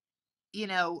 you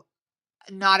know,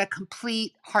 not a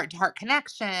complete heart to heart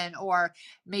connection, or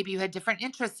maybe you had different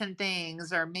interests in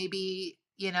things, or maybe,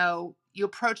 you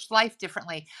approached life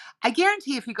differently. I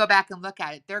guarantee if you go back and look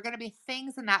at it, there are going to be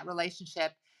things in that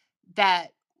relationship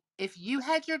that, if you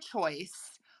had your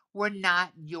choice, were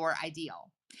not your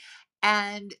ideal.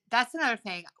 And that's another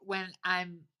thing when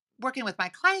I'm working with my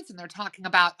clients and they're talking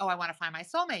about, oh, I want to find my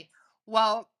soulmate.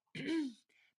 Well,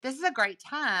 this is a great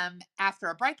time after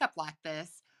a breakup like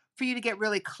this for you to get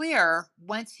really clear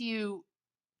once you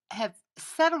have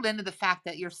settled into the fact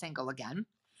that you're single again.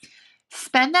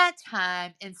 Spend that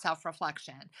time in self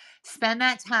reflection. Spend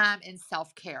that time in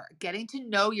self care, getting to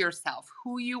know yourself,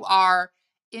 who you are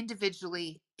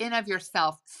individually, in of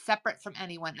yourself, separate from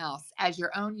anyone else, as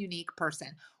your own unique person.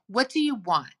 What do you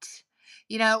want?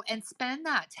 And spend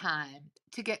that time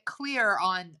to get clear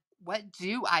on what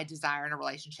do I desire in a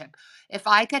relationship? If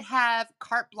I could have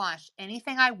carte blanche,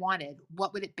 anything I wanted,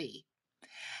 what would it be?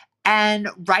 And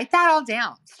write that all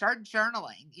down. Start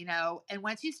journaling, and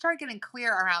once you start getting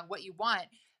clear around what you want,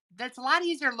 that's a lot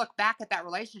easier to look back at that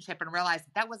relationship and realize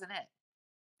that wasn't it.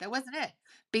 That wasn't it.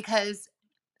 Because,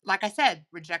 like I said,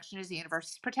 rejection is the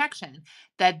universe's protection.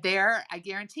 That there, I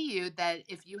guarantee you that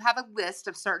if you have a list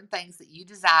of certain things that you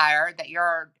desire, that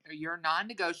your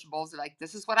non-negotiables, like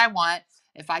this is what I want.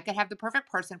 If I could have the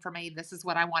perfect person for me, this is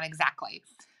what I want exactly.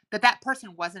 That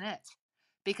person wasn't it.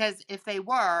 Because if they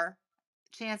were,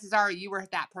 chances are you were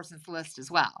that person's list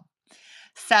as well.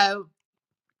 So,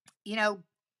 you know,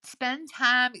 spend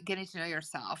time getting to know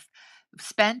yourself.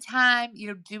 Spend time,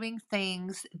 doing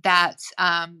things that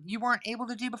you weren't able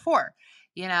to do before.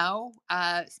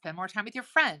 Spend more time with your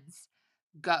friends.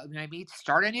 Go maybe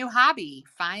start a new hobby.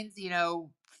 Find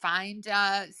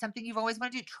something you've always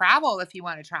wanted to do. Travel if you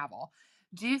want to travel.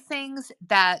 Do things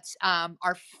that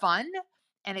are fun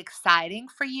and exciting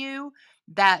for you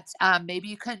that maybe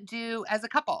you couldn't do as a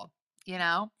couple. You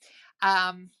know,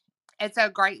 um, it's a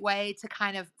great way to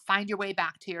kind of find your way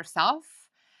back to yourself.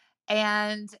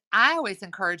 And I always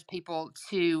encourage people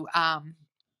to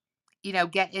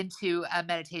get into a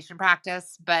meditation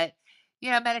practice. But,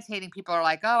 meditating, people are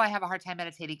like, oh, I have a hard time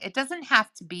meditating. It doesn't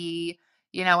have to be,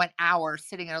 an hour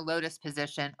sitting in a lotus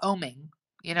position, oming.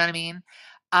 You know what I mean?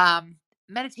 Um,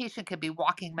 Meditation could be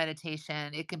walking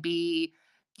meditation. It can be,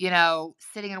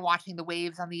 sitting and watching the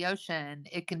waves on the ocean.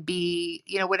 It can be,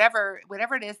 whatever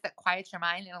it is that quiets your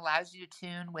mind and allows you to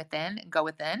tune within and go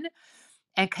within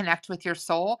and connect with your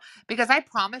soul. Because I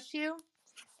promise you,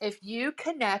 if you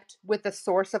connect with the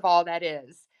source of all that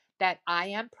is, that I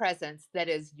am presence, that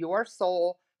is your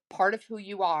soul, part of who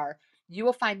you are, you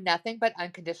will find nothing but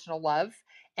unconditional love.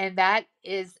 And that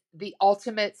is the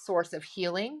ultimate source of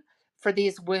healing for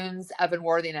these wounds of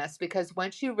unworthiness. Because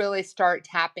once you really start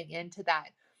tapping into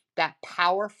that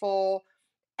powerful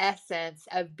essence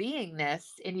of beingness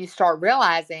and you start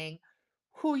realizing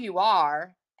who you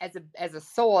are as a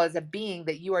soul, as a being,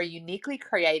 that you are uniquely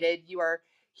created, you are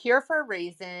here for a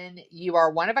reason, you are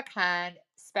one of a kind,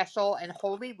 special and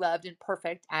wholly loved and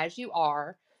perfect as you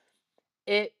are.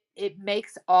 It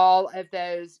makes all of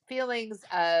those feelings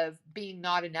of being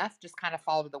not enough just kind of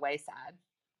fall to the wayside.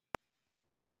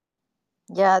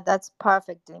 Yeah, that's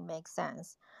perfectly makes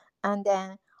sense. And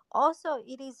then also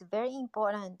it is very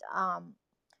important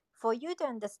for you to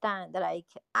understand that, like,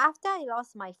 after I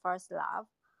lost my first love,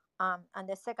 and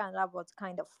the second love was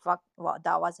kind of well,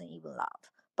 that wasn't even love.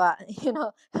 But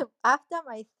after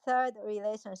my third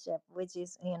relationship, which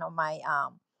is,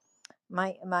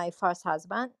 my first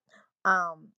husband,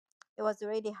 um it was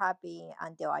really happy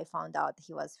until I found out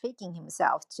he was faking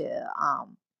himself to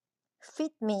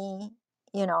fit me.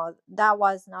 That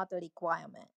was not a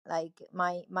requirement. Like,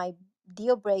 my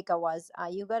deal breaker was,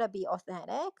 you gotta be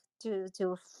authentic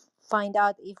to find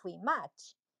out if we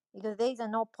match, because there is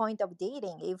no point of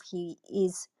dating if he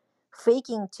is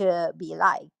faking to be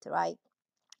liked, right?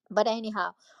 But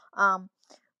anyhow, um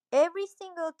every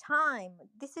single time,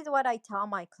 this is what I tell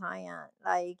my client,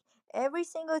 like, every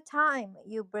single time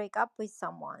you break up with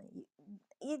someone,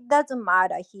 it doesn't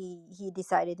matter, he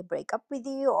decided to break up with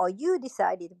you or you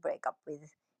decided to break up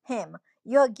with him,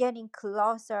 you're getting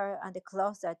closer and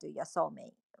closer to your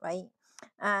soulmate, right?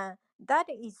 That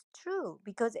is true,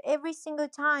 because every single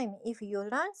time, if you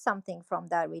learn something from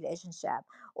that relationship,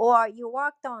 or you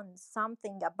worked on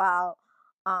something about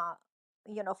uh,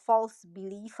 false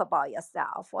belief about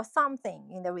yourself or something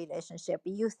in the relationship,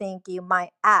 you think you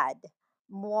might add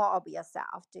more of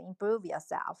yourself to improve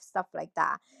yourself, stuff like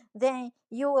that, then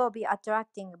you will be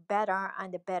attracting better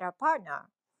and a better partner.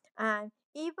 And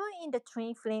even in the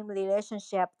twin flame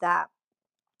relationship, that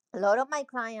a lot of my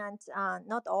clients,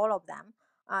 not all of them,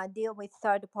 deal with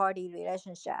third party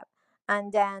relationship.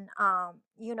 And then,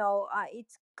 it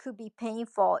could be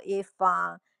painful if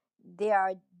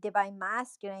their divine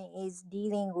masculine is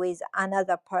dealing with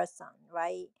another person,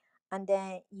 right? And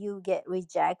then you get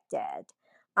rejected.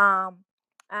 Um,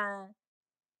 and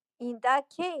in that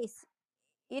case,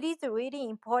 it is really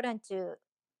important to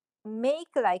make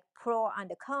like pro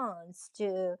and cons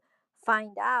to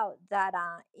find out that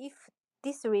if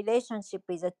this relationship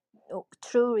is a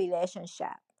true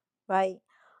relationship, right?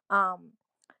 um,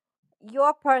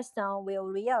 your person will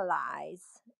realize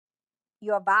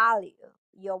your value,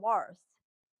 your worth,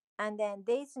 and then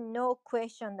there's no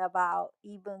question about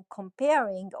even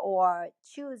comparing or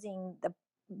choosing the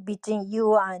between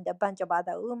you and a bunch of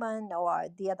other women or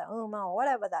the other woman or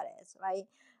whatever that is, right?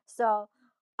 So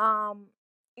um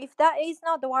if that is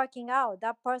not working out,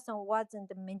 that person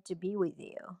wasn't meant to be with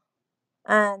you,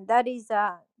 and that is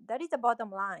the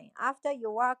bottom line. After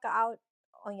you work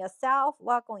on yourself,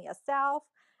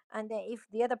 and then if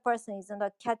the other person is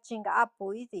not catching up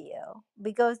with you,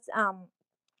 because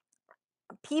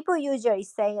people usually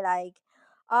say like,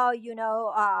 oh,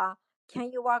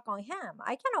 can you work on him?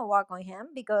 I cannot work on him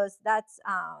because that's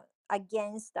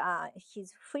against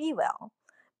his free will,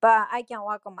 but I can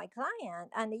work on my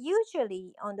client. And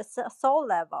usually on the soul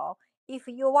level, if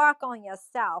you work on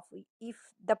yourself, if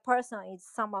the person is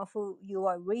someone who you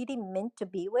are really meant to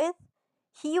be with,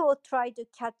 he will try to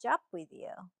catch up with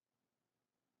you.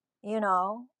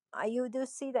 You do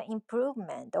see the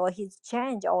improvement or his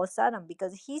change all of a sudden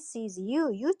because he sees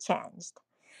you changed.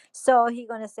 So he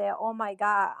gonna say, oh my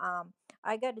god,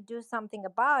 I gotta do something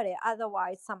about it,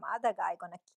 otherwise some other guy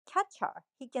gonna catch her.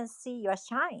 He can see your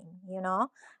shine.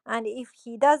 And if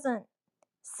he doesn't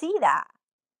see that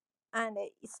and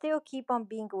still keep on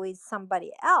being with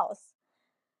somebody else,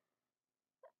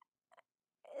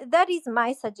 that is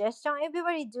my suggestion.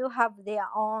 Everybody do have their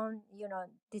own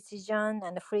decision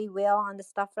and free will and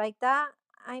stuff like that.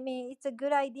 I mean, it's a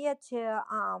good idea to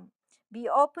be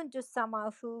open to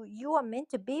someone who you are meant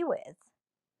to be with,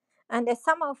 and as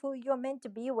someone who you're meant to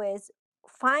be with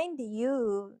find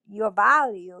your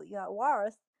value, your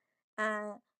worth,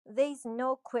 and there's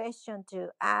no question to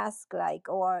ask, like,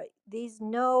 or there's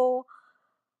no,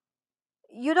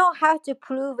 you don't have to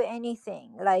prove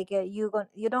anything, like you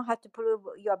don't have to prove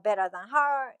you're better than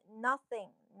her.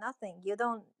 Nothing. You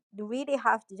don't really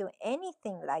have to do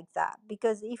anything like that,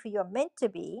 because if you're meant to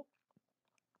be,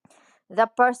 the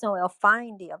person will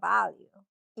find your value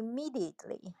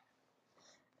immediately.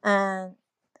 And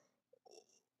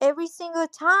every single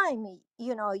time,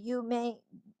 you may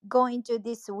go into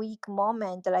this weak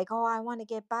moment, like, oh, I want to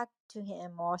get back to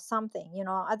him or something.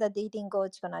 Other dating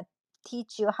coach gonna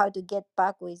teach you how to get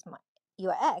back with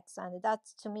your ex, and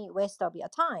that's, to me, waste of your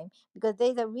time, because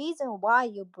there's a reason why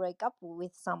you break up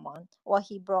with someone or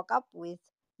he broke up with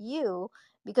you,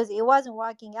 because it wasn't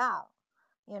working out.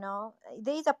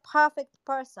 There's a perfect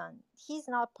person. He's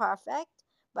not perfect,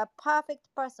 but perfect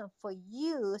person for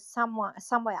you, someone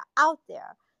somewhere out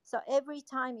there. So every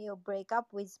time you break up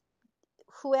with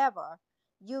whoever,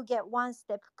 you get one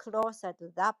step closer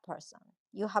to that person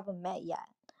you haven't met yet.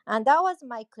 And that was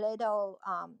my credo,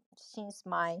 since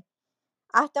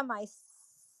after my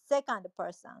second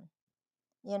person,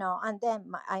 and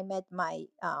then I met my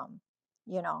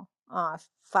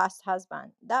first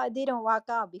husband. That didn't work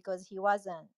out because he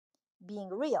wasn't being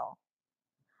real.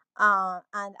 And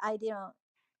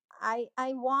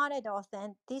I wanted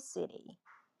authenticity.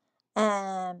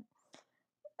 And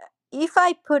if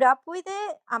I put up with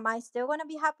it, am I still gonna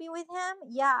be happy with him?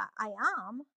 Yeah, I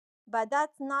am. But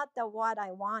that's not what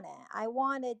I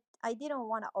wanted. I didn't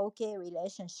want an okay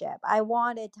relationship. I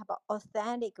wanted to have an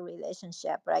authentic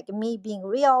relationship, like me being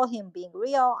real, him being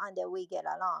real, and then we get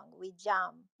along. We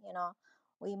jam,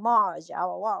 we merge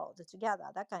our world together,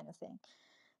 that kind of thing.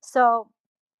 So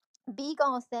being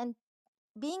authentic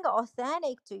being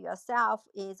authentic to yourself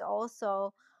is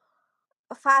also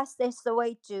fastest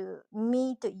way to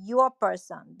meet your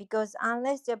person, because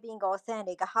unless you're being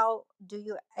authentic, how do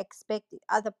you expect the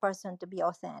other person to be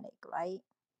authentic, right?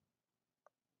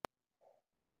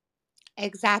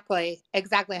 Exactly,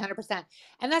 100%.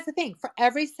 And that's the thing. For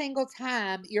every single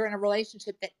time you're in a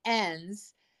relationship that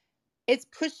ends, it's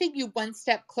pushing you one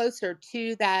step closer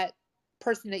to that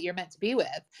person that you're meant to be with,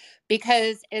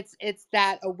 because it's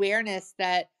that awareness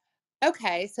that,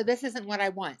 okay, so this isn't what I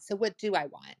want. So what do I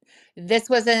want? This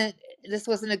wasn't this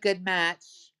wasn't a good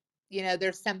match.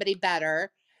 There's somebody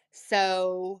better.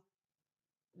 So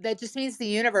that just means the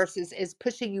universe is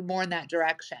pushing you more in that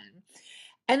direction.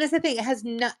 And that's the thing. It has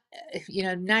not,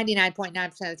 99.9%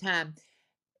 of the time,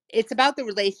 it's about the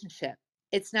relationship.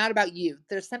 It's not about you.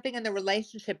 There's something in the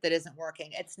relationship that isn't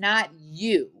working. It's not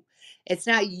you. It's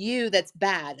not you that's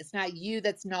bad. It's not you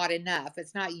that's not enough.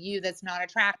 It's not you that's not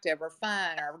attractive or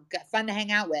fun to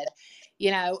hang out with,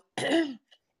 you know.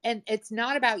 And it's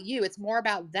not about you. It's more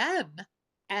about them.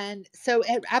 And so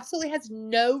it absolutely has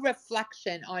no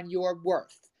reflection on your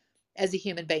worth as a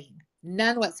human being.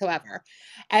 None whatsoever.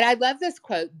 And I love this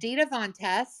quote. Dita Von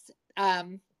Tess,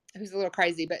 who's a little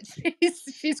crazy, but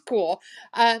she's cool.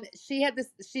 She had this.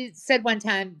 She said one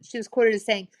time she was quoted as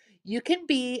saying, "You can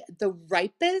be the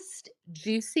ripest,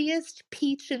 juiciest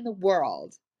peach in the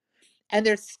world, and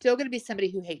there's still going to be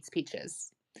somebody who hates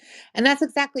peaches." And that's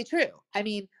exactly true. I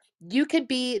mean, you could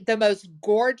be the most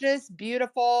gorgeous,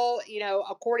 beautiful,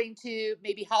 according to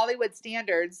maybe Hollywood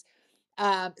standards,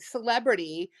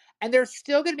 celebrity, and there's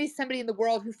still going to be somebody in the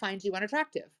world who finds you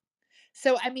unattractive.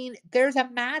 So, I mean, there's a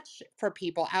match for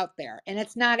people out there, and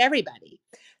it's not everybody.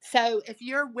 So, if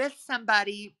you're with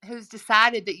somebody who's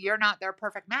decided that you're not their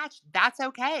perfect match, that's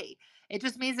okay. It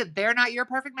just means that they're not your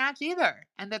perfect match either,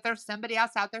 and that there's somebody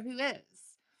else out there who is.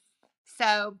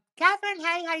 So, Catherine,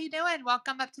 hey, how you doing?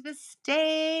 Welcome up to the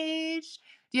stage.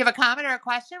 Do you have a comment or a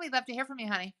question? We'd love to hear from you,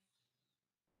 honey.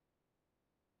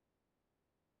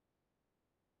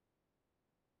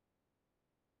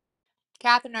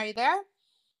 Catherine, are you there?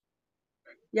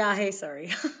 Yeah, hey,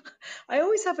 sorry. I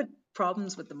always have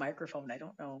problems with the microphone. I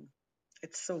don't know.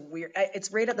 It's so weird.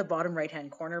 It's right at the bottom right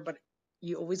hand corner, but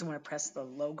you always want to press the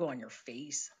logo on your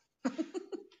face.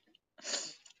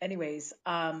 Anyways,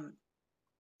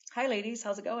 hi ladies,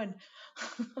 how's it going?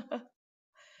 Good.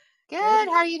 Good.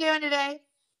 How are you doing today?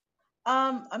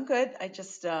 I'm good. I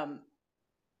just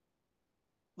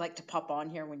like to pop on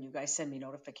here when you guys send me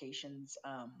notifications.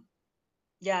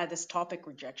 Yeah, this topic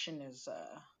rejection is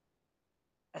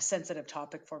a sensitive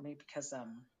topic for me because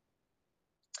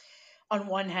on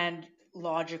one hand,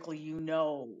 logically,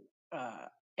 uh,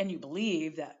 and you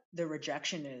believe that the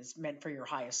rejection is meant for your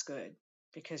highest good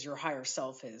because your higher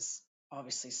self is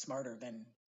obviously smarter than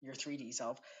your 3D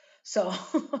self. So,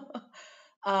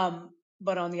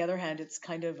 but on the other hand, it's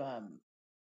kind of,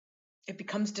 it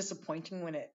becomes disappointing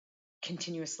when it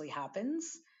continuously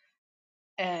happens.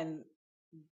 And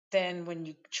then when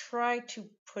you try to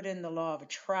put in the law of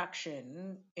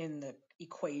attraction in the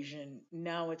equation,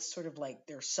 now it's sort of like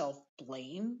there's self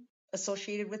blame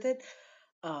associated with it.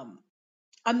 Um,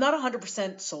 I'm not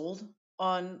 100% sold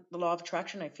on the law of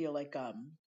attraction. I feel like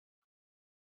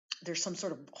there's some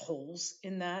sort of holes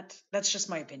in that. That's just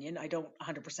my opinion. I don't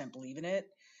 100% believe in it.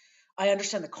 I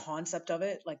understand the concept of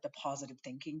it, like the positive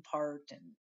thinking part, and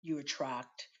you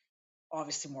attract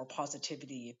obviously more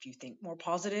positivity if you think more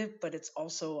positive, but it's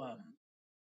also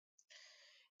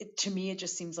to me it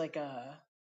just seems like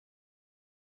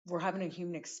we're having a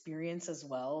human experience as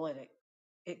well, and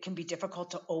it can be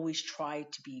difficult to always try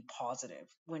to be positive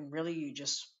when really you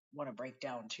just want to break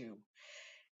down too.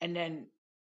 And then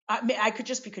I could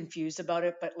just be confused about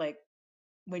it, but like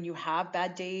when you have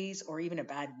bad days or even a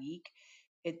bad week,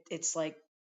 it's like,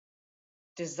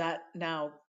 does that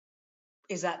now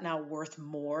is that now worth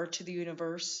more to the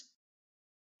universe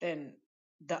than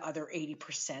the other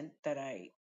 80% that I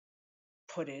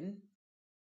put in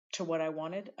to what I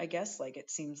wanted? I guess like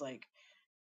it seems like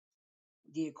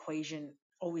the equation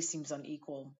always seems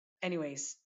unequal.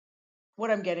 Anyways,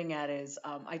 what I'm getting at is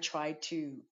I tried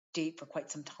to date for quite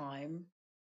some time,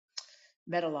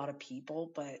 met a lot of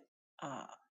people, but uh,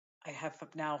 I have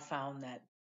now found that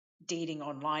dating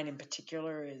online in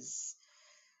particular is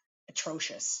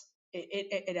atrocious.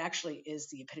 It actually is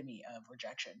the epitome of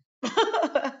rejection.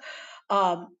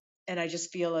 um, and I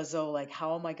just feel as though like,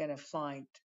 how am I going to find,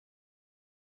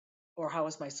 or how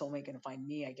is my soulmate going to find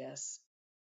me? I guess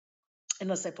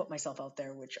unless I put myself out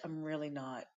there, which I'm really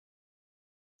not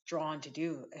drawn to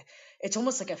do. It's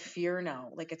almost like a fear now.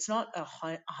 Like it's not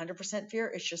 100%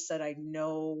 fear. It's just that I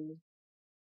know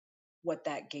what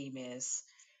that game is,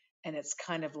 and it's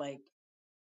kind of like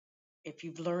if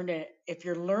you've learned it, if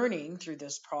you're learning through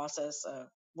this process of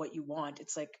what you want,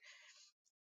 it's like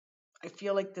I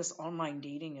feel like this online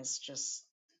dating is just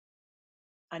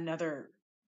another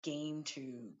game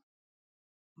to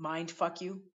mind fuck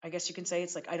you. I guess you can say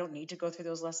it's like I don't need to go through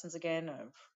those lessons again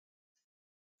of,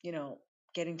 you know,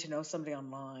 getting to know somebody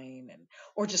online and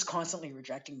or just constantly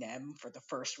rejecting them for the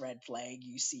first red flag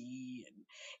you see,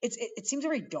 and it seems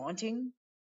very daunting.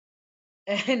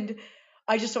 And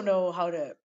I just don't know how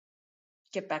to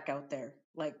get back out there.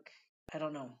 Like I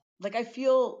don't know. Like I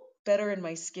feel better in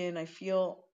my skin. I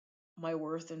feel my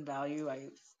worth and value.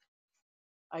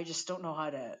 I just don't know how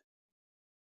to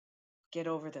get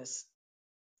over this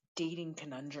dating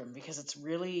conundrum because it's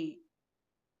really,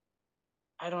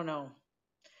 I don't know.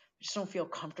 I just don't feel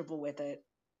comfortable with it.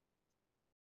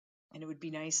 And it would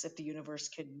be nice if the universe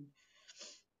could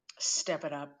step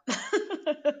it up.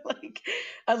 Like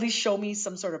at least show me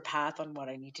some sort of path on what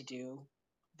I need to do.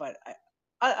 But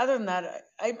other than that,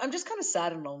 I'm just kind of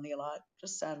sad and lonely a lot.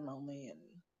 Just sad and lonely,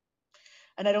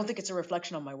 and I don't think it's a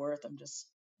reflection on my worth. I'm just,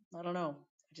 I don't know.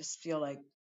 I just feel like,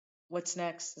 what's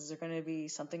next? Is there going to be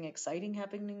something exciting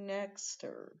happening next,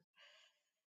 or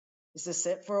is this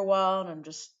it for a while? And I'm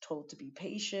just told to be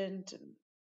patient. And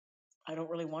I don't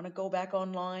really want to go back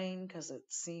online because it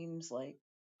seems like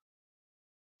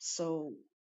so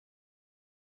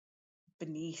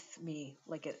beneath me.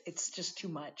 Like it's just too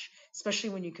much,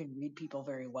 especially when you can read people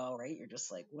very well, right? You're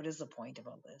just like, what is the point of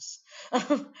all this?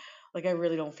 Like, I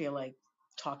really don't feel like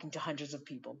talking to hundreds of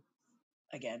people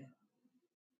again.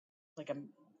 Like,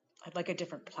 I'd like a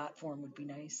different platform would be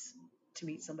nice to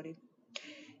meet somebody.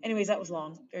 Anyways, that was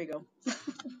long. There you go.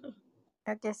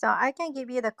 Okay, so I can give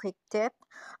you the quick tip.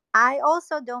 I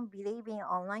also don't believe in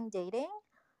online dating,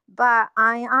 but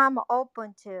I am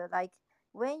open to like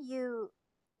when you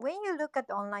when you look at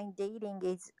online dating,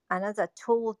 it's another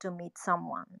tool to meet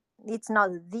someone. It's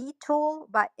not the tool,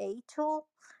 but a tool.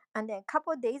 And then a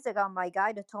couple of days ago, my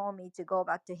guide told me to go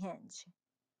back to Hinge,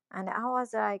 and I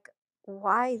was like,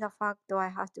 why the fuck do I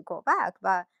have to go back?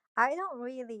 But I don't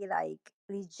really like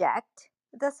reject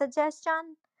the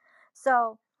suggestion.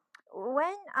 So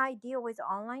when I deal with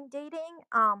online dating,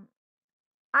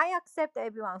 I accept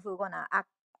everyone who gonna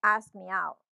ask me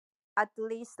out at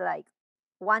least like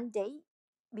one date,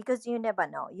 because you never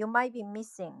know. You might be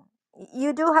missing.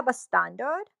 You do have a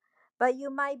standard, but you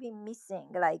might be missing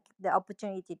like the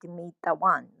opportunity to meet the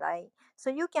one, right? So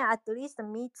you can at least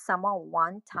meet someone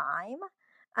one time,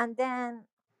 and then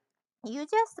you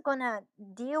just gonna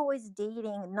deal with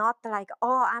dating, not like,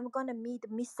 oh, I'm gonna meet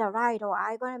Mr. Right, or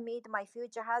I'm gonna meet my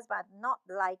future husband, not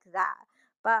like that,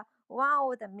 but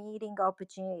wow, the meeting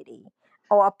opportunity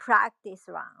or a practice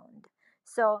round.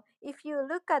 So if you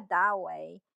look at that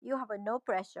way, you have no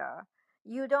pressure.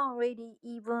 You don't really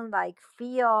even like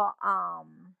feel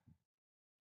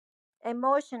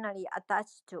emotionally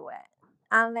attached to it,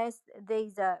 unless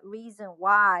there's a reason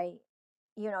why,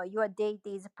 your date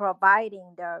is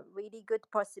providing the really good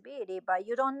possibility, but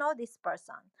you don't know this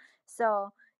person.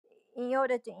 So in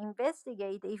order to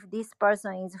investigate if this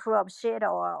person is full of shit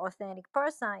or authentic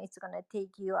person, it's going to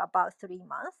take you about 3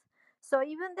 months. So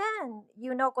even then,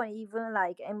 you're not going to even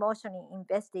like emotionally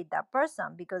invested that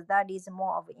person, because that is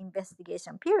more of an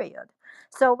investigation period.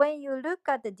 So when you look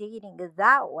at the dating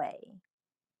that way,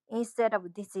 instead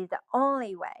of this is the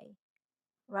only way,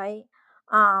 right?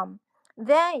 um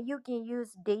then you can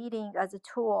use dating as a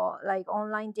tool, like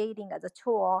online dating as a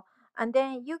tool. And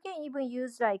then you can even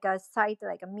use like a site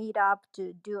like a meetup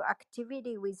to do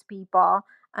activity with people,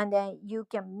 and then you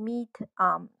can meet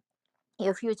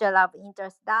your future love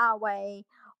interest that way.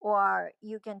 Or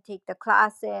you can take the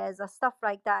classes or stuff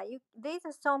like that. There's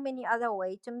so many other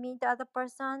way to meet the other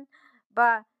person,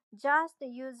 but just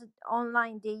use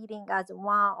online dating as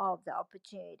one of the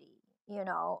opportunity,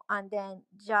 and then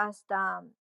just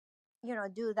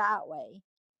do that way.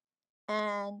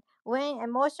 And when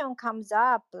emotion comes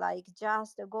up, like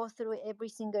just go through every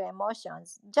single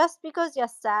emotions. Just because you're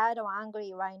sad or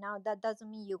angry right now, that doesn't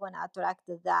mean you're gonna attract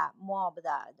that more of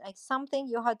that. Like something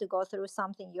you have to go through,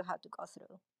 something you have to go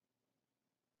through.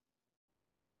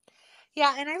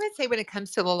 Yeah, and I would say when it comes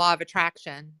to the law of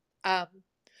attraction, um,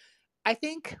 I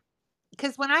think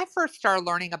because when I first started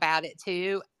learning about it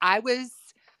too, I was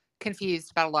confused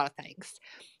about a lot of things,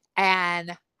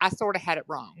 and I sort of had it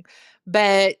wrong.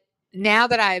 But now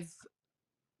that I've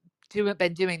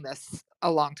been doing this a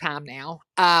long time now,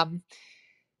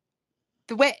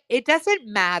 the way it doesn't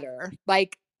matter.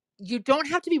 Like, you don't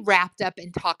have to be wrapped up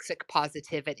in toxic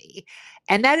positivity.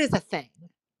 And that is a thing.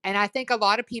 And I think a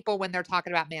lot of people, when they're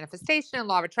talking about manifestation and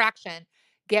law of attraction,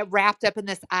 get wrapped up in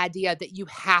this idea that you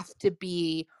have to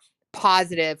be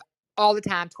positive all the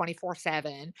time,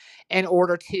 24/7, in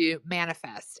order to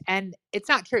manifest. And it's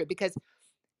not true, because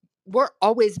we're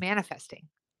always manifesting.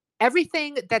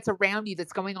 Everything that's around you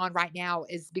that's going on right now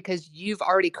is because you've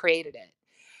already created it.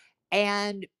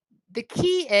 And the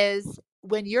key is,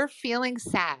 when you're feeling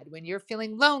sad, when you're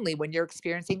feeling lonely, when you're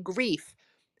experiencing grief,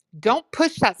 don't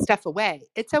push that stuff away.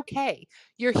 It's okay.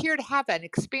 You're here to have an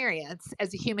experience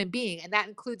as a human being, and that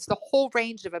includes the whole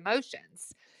range of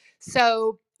emotions.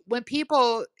 So when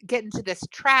people get into this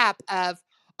trap of,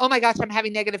 oh my gosh, I'm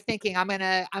having negative thinking, I'm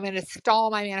gonna stall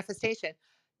my manifestation.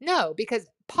 No, because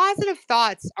positive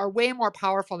thoughts are way more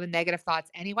powerful than negative thoughts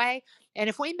anyway. And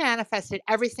if we manifested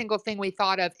every single thing we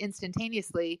thought of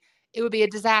instantaneously, it would be a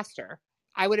disaster.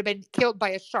 I would have been killed by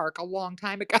a shark a long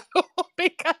time ago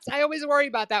because I always worry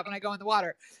about that when I go in the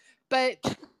water.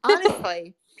 But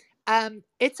honestly,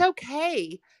 it's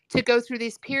okay to go through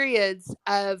these periods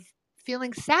of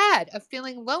feeling sad, of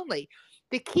feeling lonely.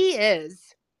 The key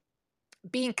is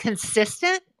being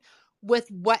consistent with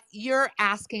what you're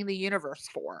asking the universe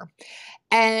for.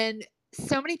 And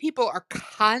so many people are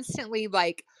constantly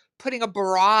like putting a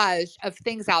barrage of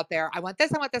things out there. I want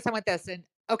this, I want this, I want this. And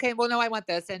okay, well, no, I want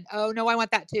this. And oh, no, I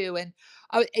want that too. And,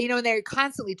 oh, and they're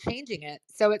constantly changing it.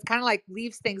 So it's kind of like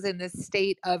leaves things in this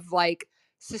state of like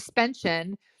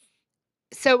suspension.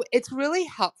 So it's really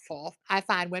helpful, I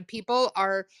find, when people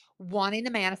are wanting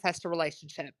to manifest a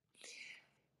relationship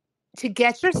to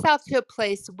get yourself to a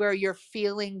place where you're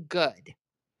feeling good.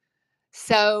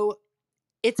 So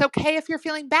it's okay if you're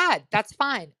feeling bad. That's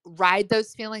fine. Ride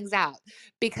those feelings out.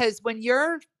 Because when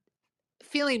you're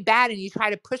feeling bad and you try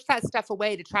to push that stuff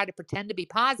away to try to pretend to be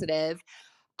positive,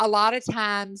 a lot of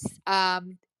times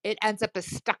it ends up as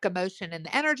stuck emotion in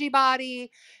the energy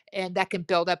body, and that can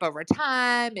build up over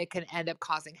time. It can end up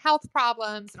causing health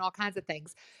problems and all kinds of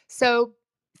things. So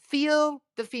feel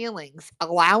the feelings,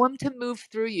 allow them to move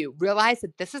through you. Realize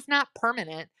that this is not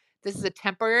permanent, this is a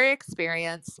temporary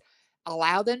experience.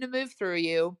 Allow them to move through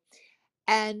you.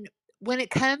 And when it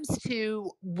comes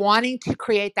to wanting to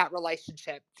create that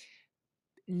relationship,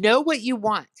 know what you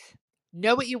want.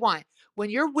 Know what you want.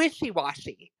 When you're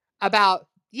wishy-washy about,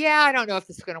 yeah, I don't know if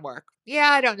this is going to work. Yeah,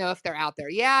 I don't know if they're out there.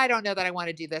 Yeah, I don't know that I want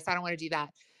to do this. I don't want to do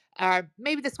that.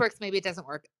 Maybe this works, maybe it doesn't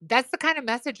work. That's the kind of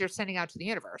message you're sending out to the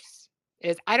universe.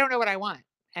 Is I don't know what I want,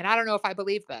 and I don't know if I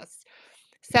believe this.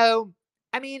 So,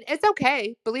 I mean, it's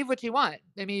okay. Believe what you want.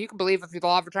 I mean, you can believe if the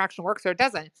law of attraction works or it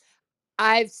doesn't.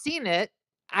 I've seen it.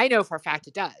 I know for a fact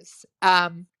it does.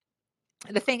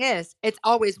 The thing is, it's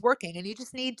always working, and you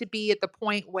just need to be at the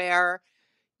point where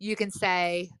you can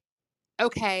say,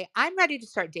 okay, I'm ready to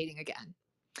start dating again.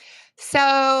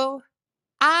 So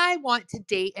I want to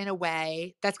date in a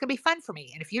way that's going to be fun for me.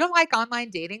 And if you don't like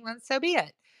online dating, then so be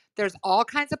it. There's all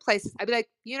kinds of places. I'd be like,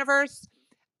 universe,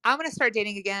 I'm going to start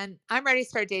dating again. I'm ready to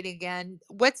start dating again.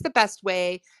 What's the best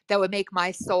way that would make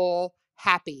my soul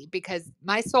happy? Because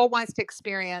my soul wants to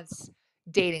experience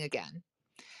dating again.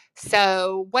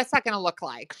 So what's that going to look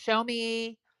like? Show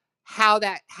me how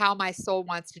my soul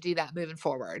wants to do that moving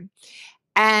forward.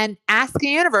 And ask the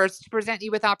universe to present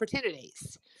you with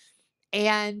opportunities.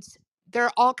 And there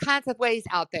are all kinds of ways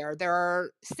out there. There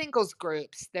are singles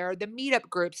groups. There are the meetup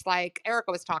groups like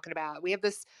Erica was talking about. We have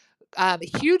this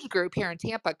huge group here in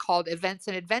Tampa called Events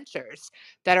and Adventures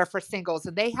that are for singles.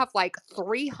 And they have like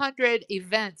 300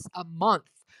 events a month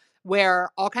where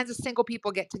all kinds of single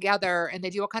people get together and they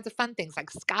do all kinds of fun things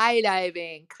like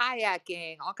skydiving,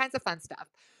 kayaking, all kinds of fun stuff.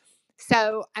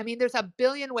 So, I mean, there's a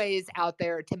billion ways out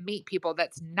there to meet people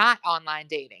that's not online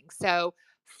dating. So,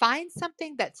 find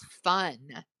something that's fun.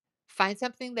 Find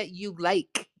something that you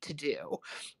like to do.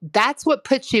 That's what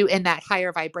puts you in that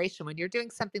higher vibration when you're doing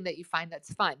something that you find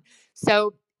that's fun.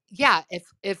 So, yeah,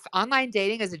 if online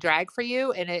dating is a drag for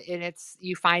you and it's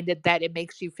you find it that it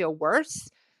makes you feel worse,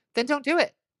 then don't do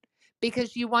it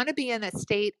because you want to be in a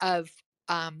state of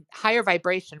higher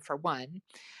vibration for one,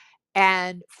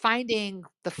 and finding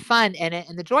the fun in it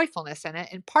and the joyfulness in it.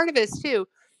 And part of it is too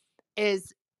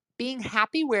is being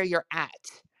happy where you're at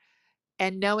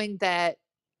and knowing that,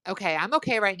 okay, I'm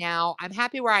okay right now. I'm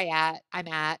happy where I'm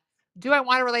at. Do I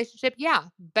want a relationship? Yeah,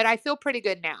 but I feel pretty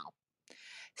good now.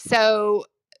 So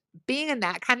being in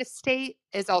that kind of state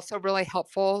is also really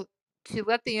helpful to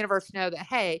let the universe know that,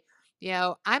 hey,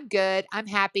 I'm good. I'm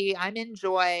happy. I'm in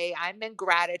joy. I'm in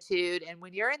gratitude. And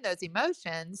when you're in those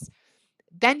emotions,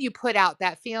 then you put out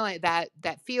that feeling, that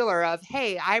feeler of,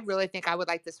 hey, I really think I would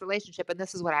like this relationship and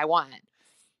this is what I want.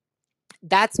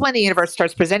 That's when the universe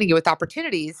starts presenting you with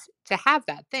opportunities to have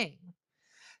that thing.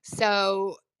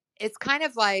 So it's kind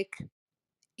of like,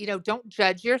 don't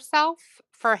judge yourself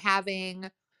for having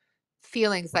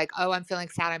feelings like, oh, I'm feeling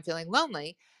sad, I'm feeling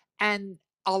lonely, and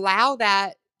allow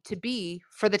that to be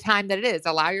for the time that it is.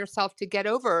 Allow yourself to get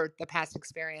over the past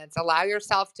experience. Allow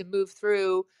yourself to move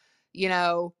through, you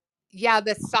know, yeah,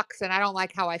 this sucks and I don't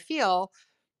like how I feel,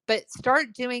 but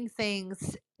start doing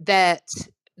things that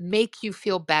make you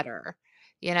feel better.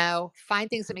 Find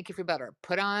things that make you feel better.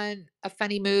 Put on a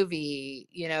funny movie,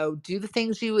 do the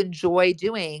things you enjoy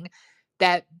doing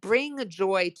that bring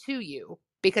joy to you,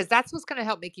 because that's what's going to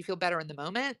help make you feel better in the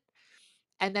moment.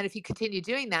 And then if you continue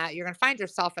doing that, you're going to find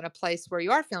yourself in a place where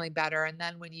you are feeling better. And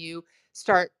then when you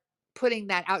start putting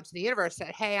that out to the universe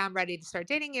that, hey, I'm ready to start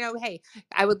dating, hey,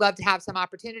 I would love to have some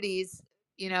opportunities,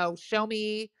 show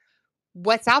me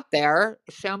what's out there.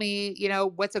 Show me,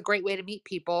 what's a great way to meet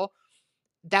people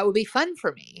that would be fun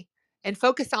for me, and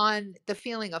focus on the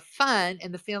feeling of fun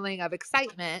and the feeling of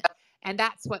excitement. And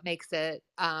that's what makes it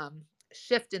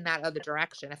shift in that other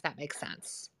direction, if that makes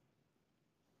sense.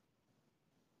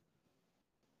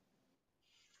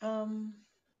 Um,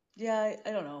 yeah,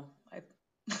 I don't know.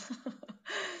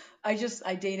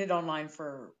 I dated online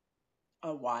for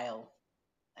a while,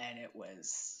 and it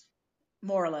was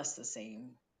more or less the same.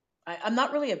 I'm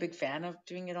not really a big fan of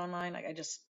doing it online. I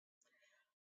just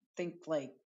think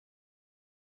like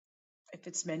if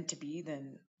it's meant to be,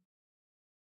 then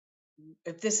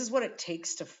if this is what it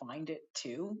takes to find it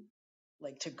too,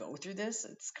 like to go through this,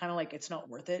 it's kind of like it's not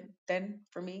worth it then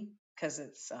for me because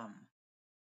it's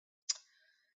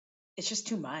just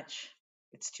too much.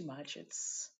 It's too much.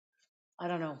 It's I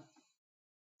don't know.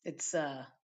 It's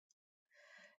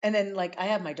and then like I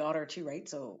have my daughter too, right?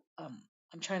 So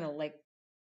I'm trying to like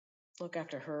look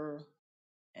after her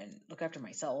and look after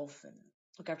myself and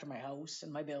look after my house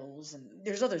and my bills and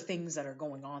there's other things that are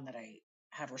going on that I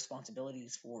have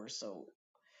responsibilities for. So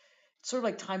it's sort of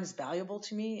like time is valuable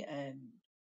to me and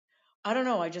I don't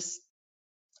know, I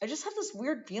just have this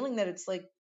weird feeling that it's like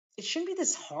it shouldn't be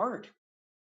this hard.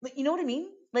 Like you know what I mean?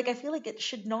 Like I feel like it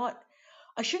should not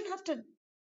I shouldn't have to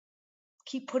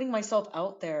keep putting myself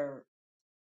out there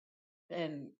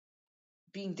and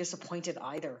being disappointed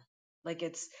either. Like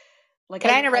it's like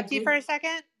Can I I interrupt you did for a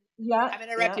second? yeah, I'm going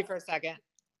to interrupt yeah, you for a second.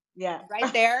 yeah.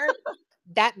 Right there,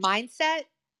 that mindset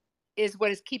is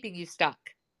what is keeping you stuck.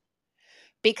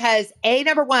 Because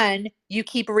number one, you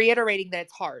keep reiterating that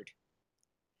it's hard.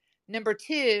 Number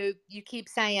two, you keep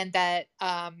saying that,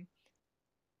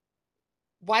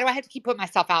 why do I have to keep putting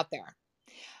myself out there?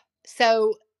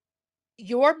 So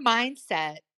your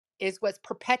mindset is what's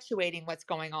perpetuating what's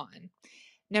going on.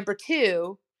 Number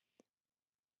two,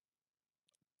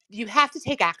 you have to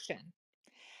take action.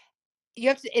 You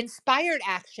have to inspired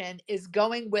action is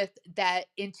going with that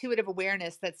intuitive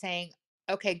awareness that's saying,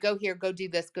 okay, go here, go do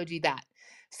this, go do that.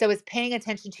 So it's paying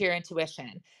attention to your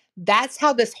intuition. That's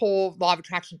how this whole law of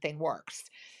attraction thing works.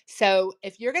 So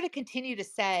if you're going to continue to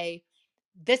say,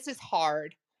 this is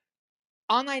hard,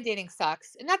 online dating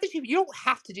sucks, and not that you don't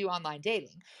have to do online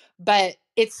dating, but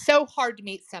it's so hard to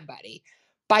meet somebody.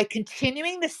 By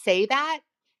continuing to say that,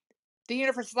 the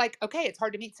universe is like, okay, it's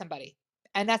hard to meet somebody.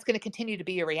 And that's going to continue to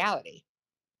be your reality.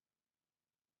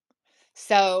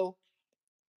 So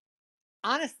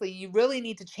honestly, you really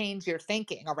need to change your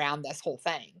thinking around this whole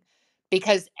thing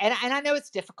because, and I know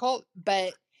it's difficult,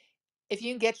 but if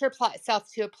you can get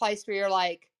yourself to a place where you're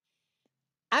like,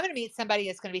 I'm going to meet somebody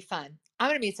that's going to be fun. I'm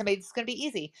going to meet somebody that's going to be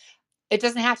easy. It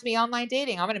doesn't have to be online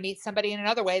dating. I'm going to meet somebody in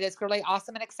another way that's really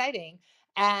awesome and exciting.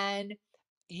 And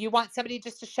you want somebody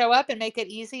just to show up and make it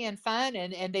easy and fun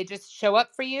and they just show up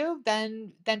for you,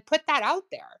 then put that out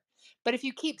there. But if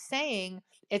you keep saying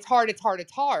it's hard, it's hard,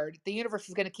 it's hard, the universe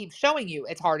is going to keep showing you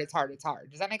it's hard, it's hard, it's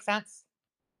hard. Does that make sense?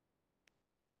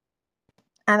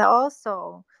 And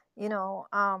also, you know,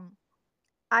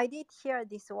 I did hear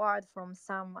this word from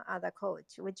some other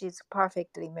coach, which is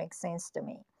perfectly makes sense to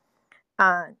me.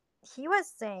 Uh, he was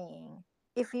saying,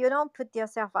 if you don't put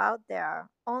yourself out there,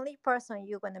 only person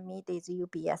you're gonna meet is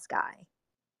UPS guy.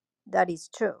 That is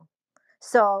true.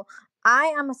 So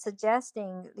I am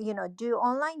suggesting, do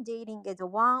online dating is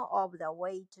one of the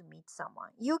way to meet someone.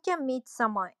 You can meet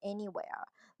someone anywhere.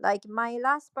 Like my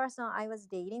last person I was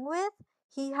dating with,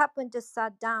 he happened to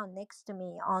sat down next to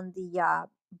me on the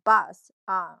bus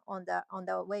on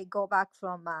the way go back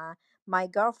from my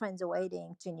girlfriend's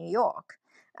wedding to New York,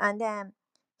 and then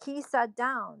he sat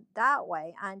down that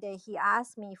way, and then he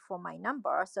asked me for my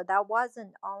number. So that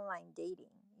wasn't online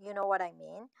dating. You know what I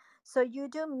mean? So you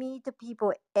do meet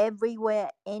people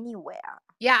everywhere, anywhere.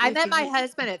 Yeah, I If met my you,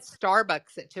 husband at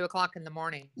Starbucks at 2 o'clock in the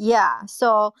morning. yeah.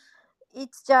 So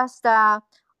it's just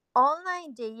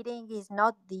online dating is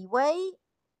not the way.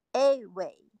 A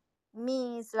way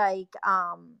means like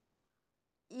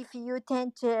if you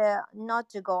tend to not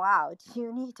to go out,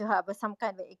 you need to have some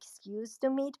kind of excuse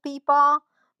to meet people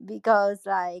because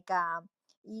like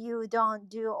you don't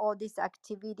do all these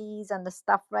activities and the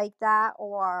stuff like that,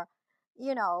 or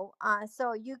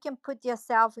so you can put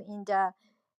yourself in the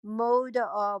mode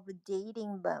of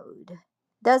dating mode.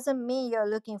 Doesn't mean you're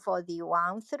looking for the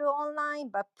one through online,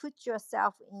 but put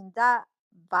yourself in that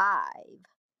vibe.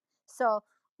 So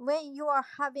when you are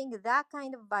having that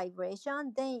kind of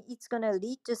vibration, then it's gonna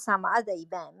lead to some other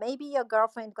event. Maybe your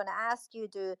girlfriend gonna ask you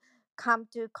to come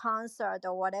to concert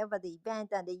or whatever the event,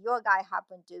 and your guy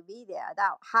happened to be there.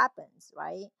 That happens,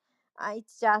 right?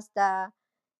 It's just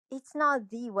it's not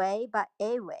the way, but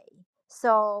a way.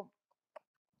 So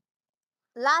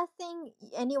last thing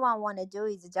anyone want to do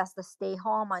is just to stay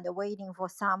home and waiting for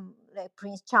some like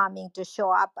Prince Charming to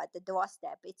show up at the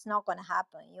doorstep. It's not going to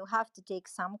happen. You have to take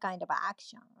some kind of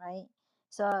action, right?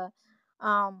 So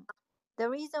um the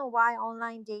reason why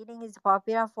online dating is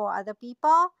popular for other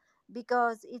people,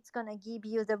 because it's going to give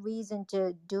you the reason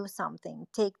to do something,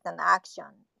 take an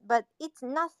action, but it's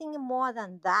nothing more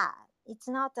than that. It's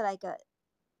not like a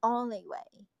only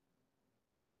way.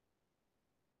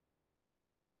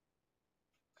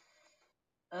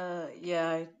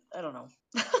 Yeah, I don't know.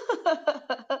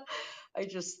 I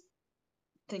just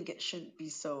think it shouldn't be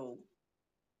so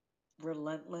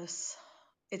relentless.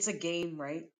 It's a game,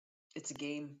 right? It's a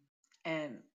game.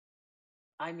 And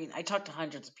I mean, I talk to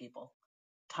hundreds of people,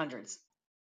 hundreds.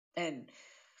 And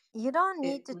You don't it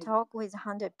need to talk with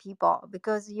 100 people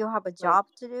because you have a like, job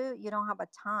to do. You don't have a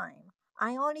time.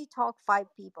 I only talk 5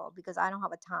 people because I don't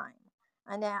have a time.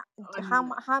 And then I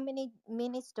mean, how many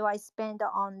minutes do I spend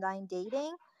online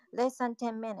dating? Less than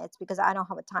 10 minutes because I don't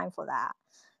have a time for that.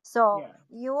 So yeah.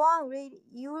 you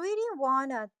really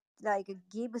want to like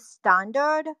give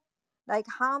standard, like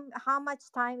how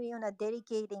much time you want to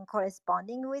dedicate in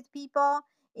corresponding with people.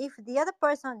 If the other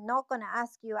person not going to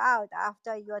ask you out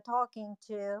after you're talking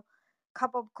to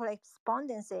couple of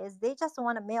correspondences, they just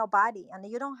want a male body and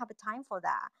you don't have time for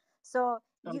that. So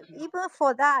you, Okay. even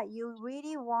for that, you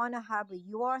really want to have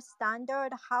your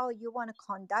standard, how you want to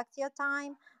conduct your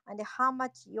time, and how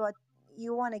much you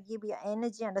want to give your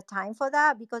energy and the time for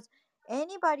that, because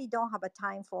anybody don't have a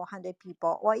time for 100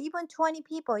 people or even 20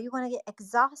 people. You're going to get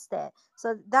exhausted.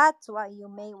 So that's why you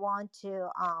may want to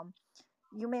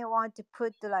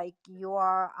put like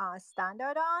your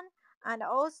standard on. And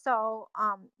also,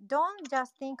 don't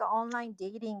just think online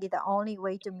dating is the only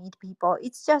way to meet people.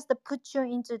 It's just to put you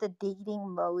into the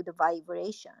dating mode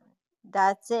vibration.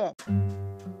 That's it.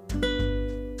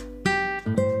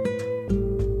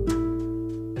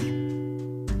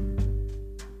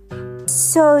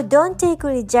 So don't take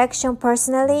rejection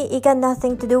personally. It got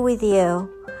nothing to do with you.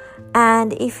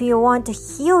 And if you want to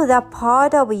heal that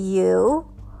part of you,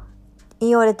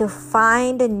 in order to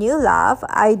find a new love,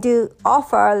 I do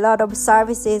offer a lot of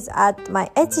services at my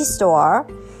Etsy store.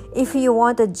 If you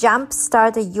want to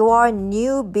jumpstart your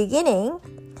new beginning,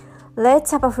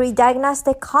 let's have a free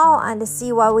diagnostic call and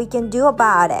see what we can do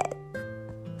about it.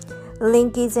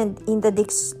 Link is in the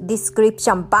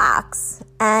description box.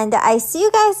 And I see you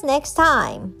guys next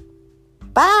time.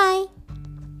 Bye!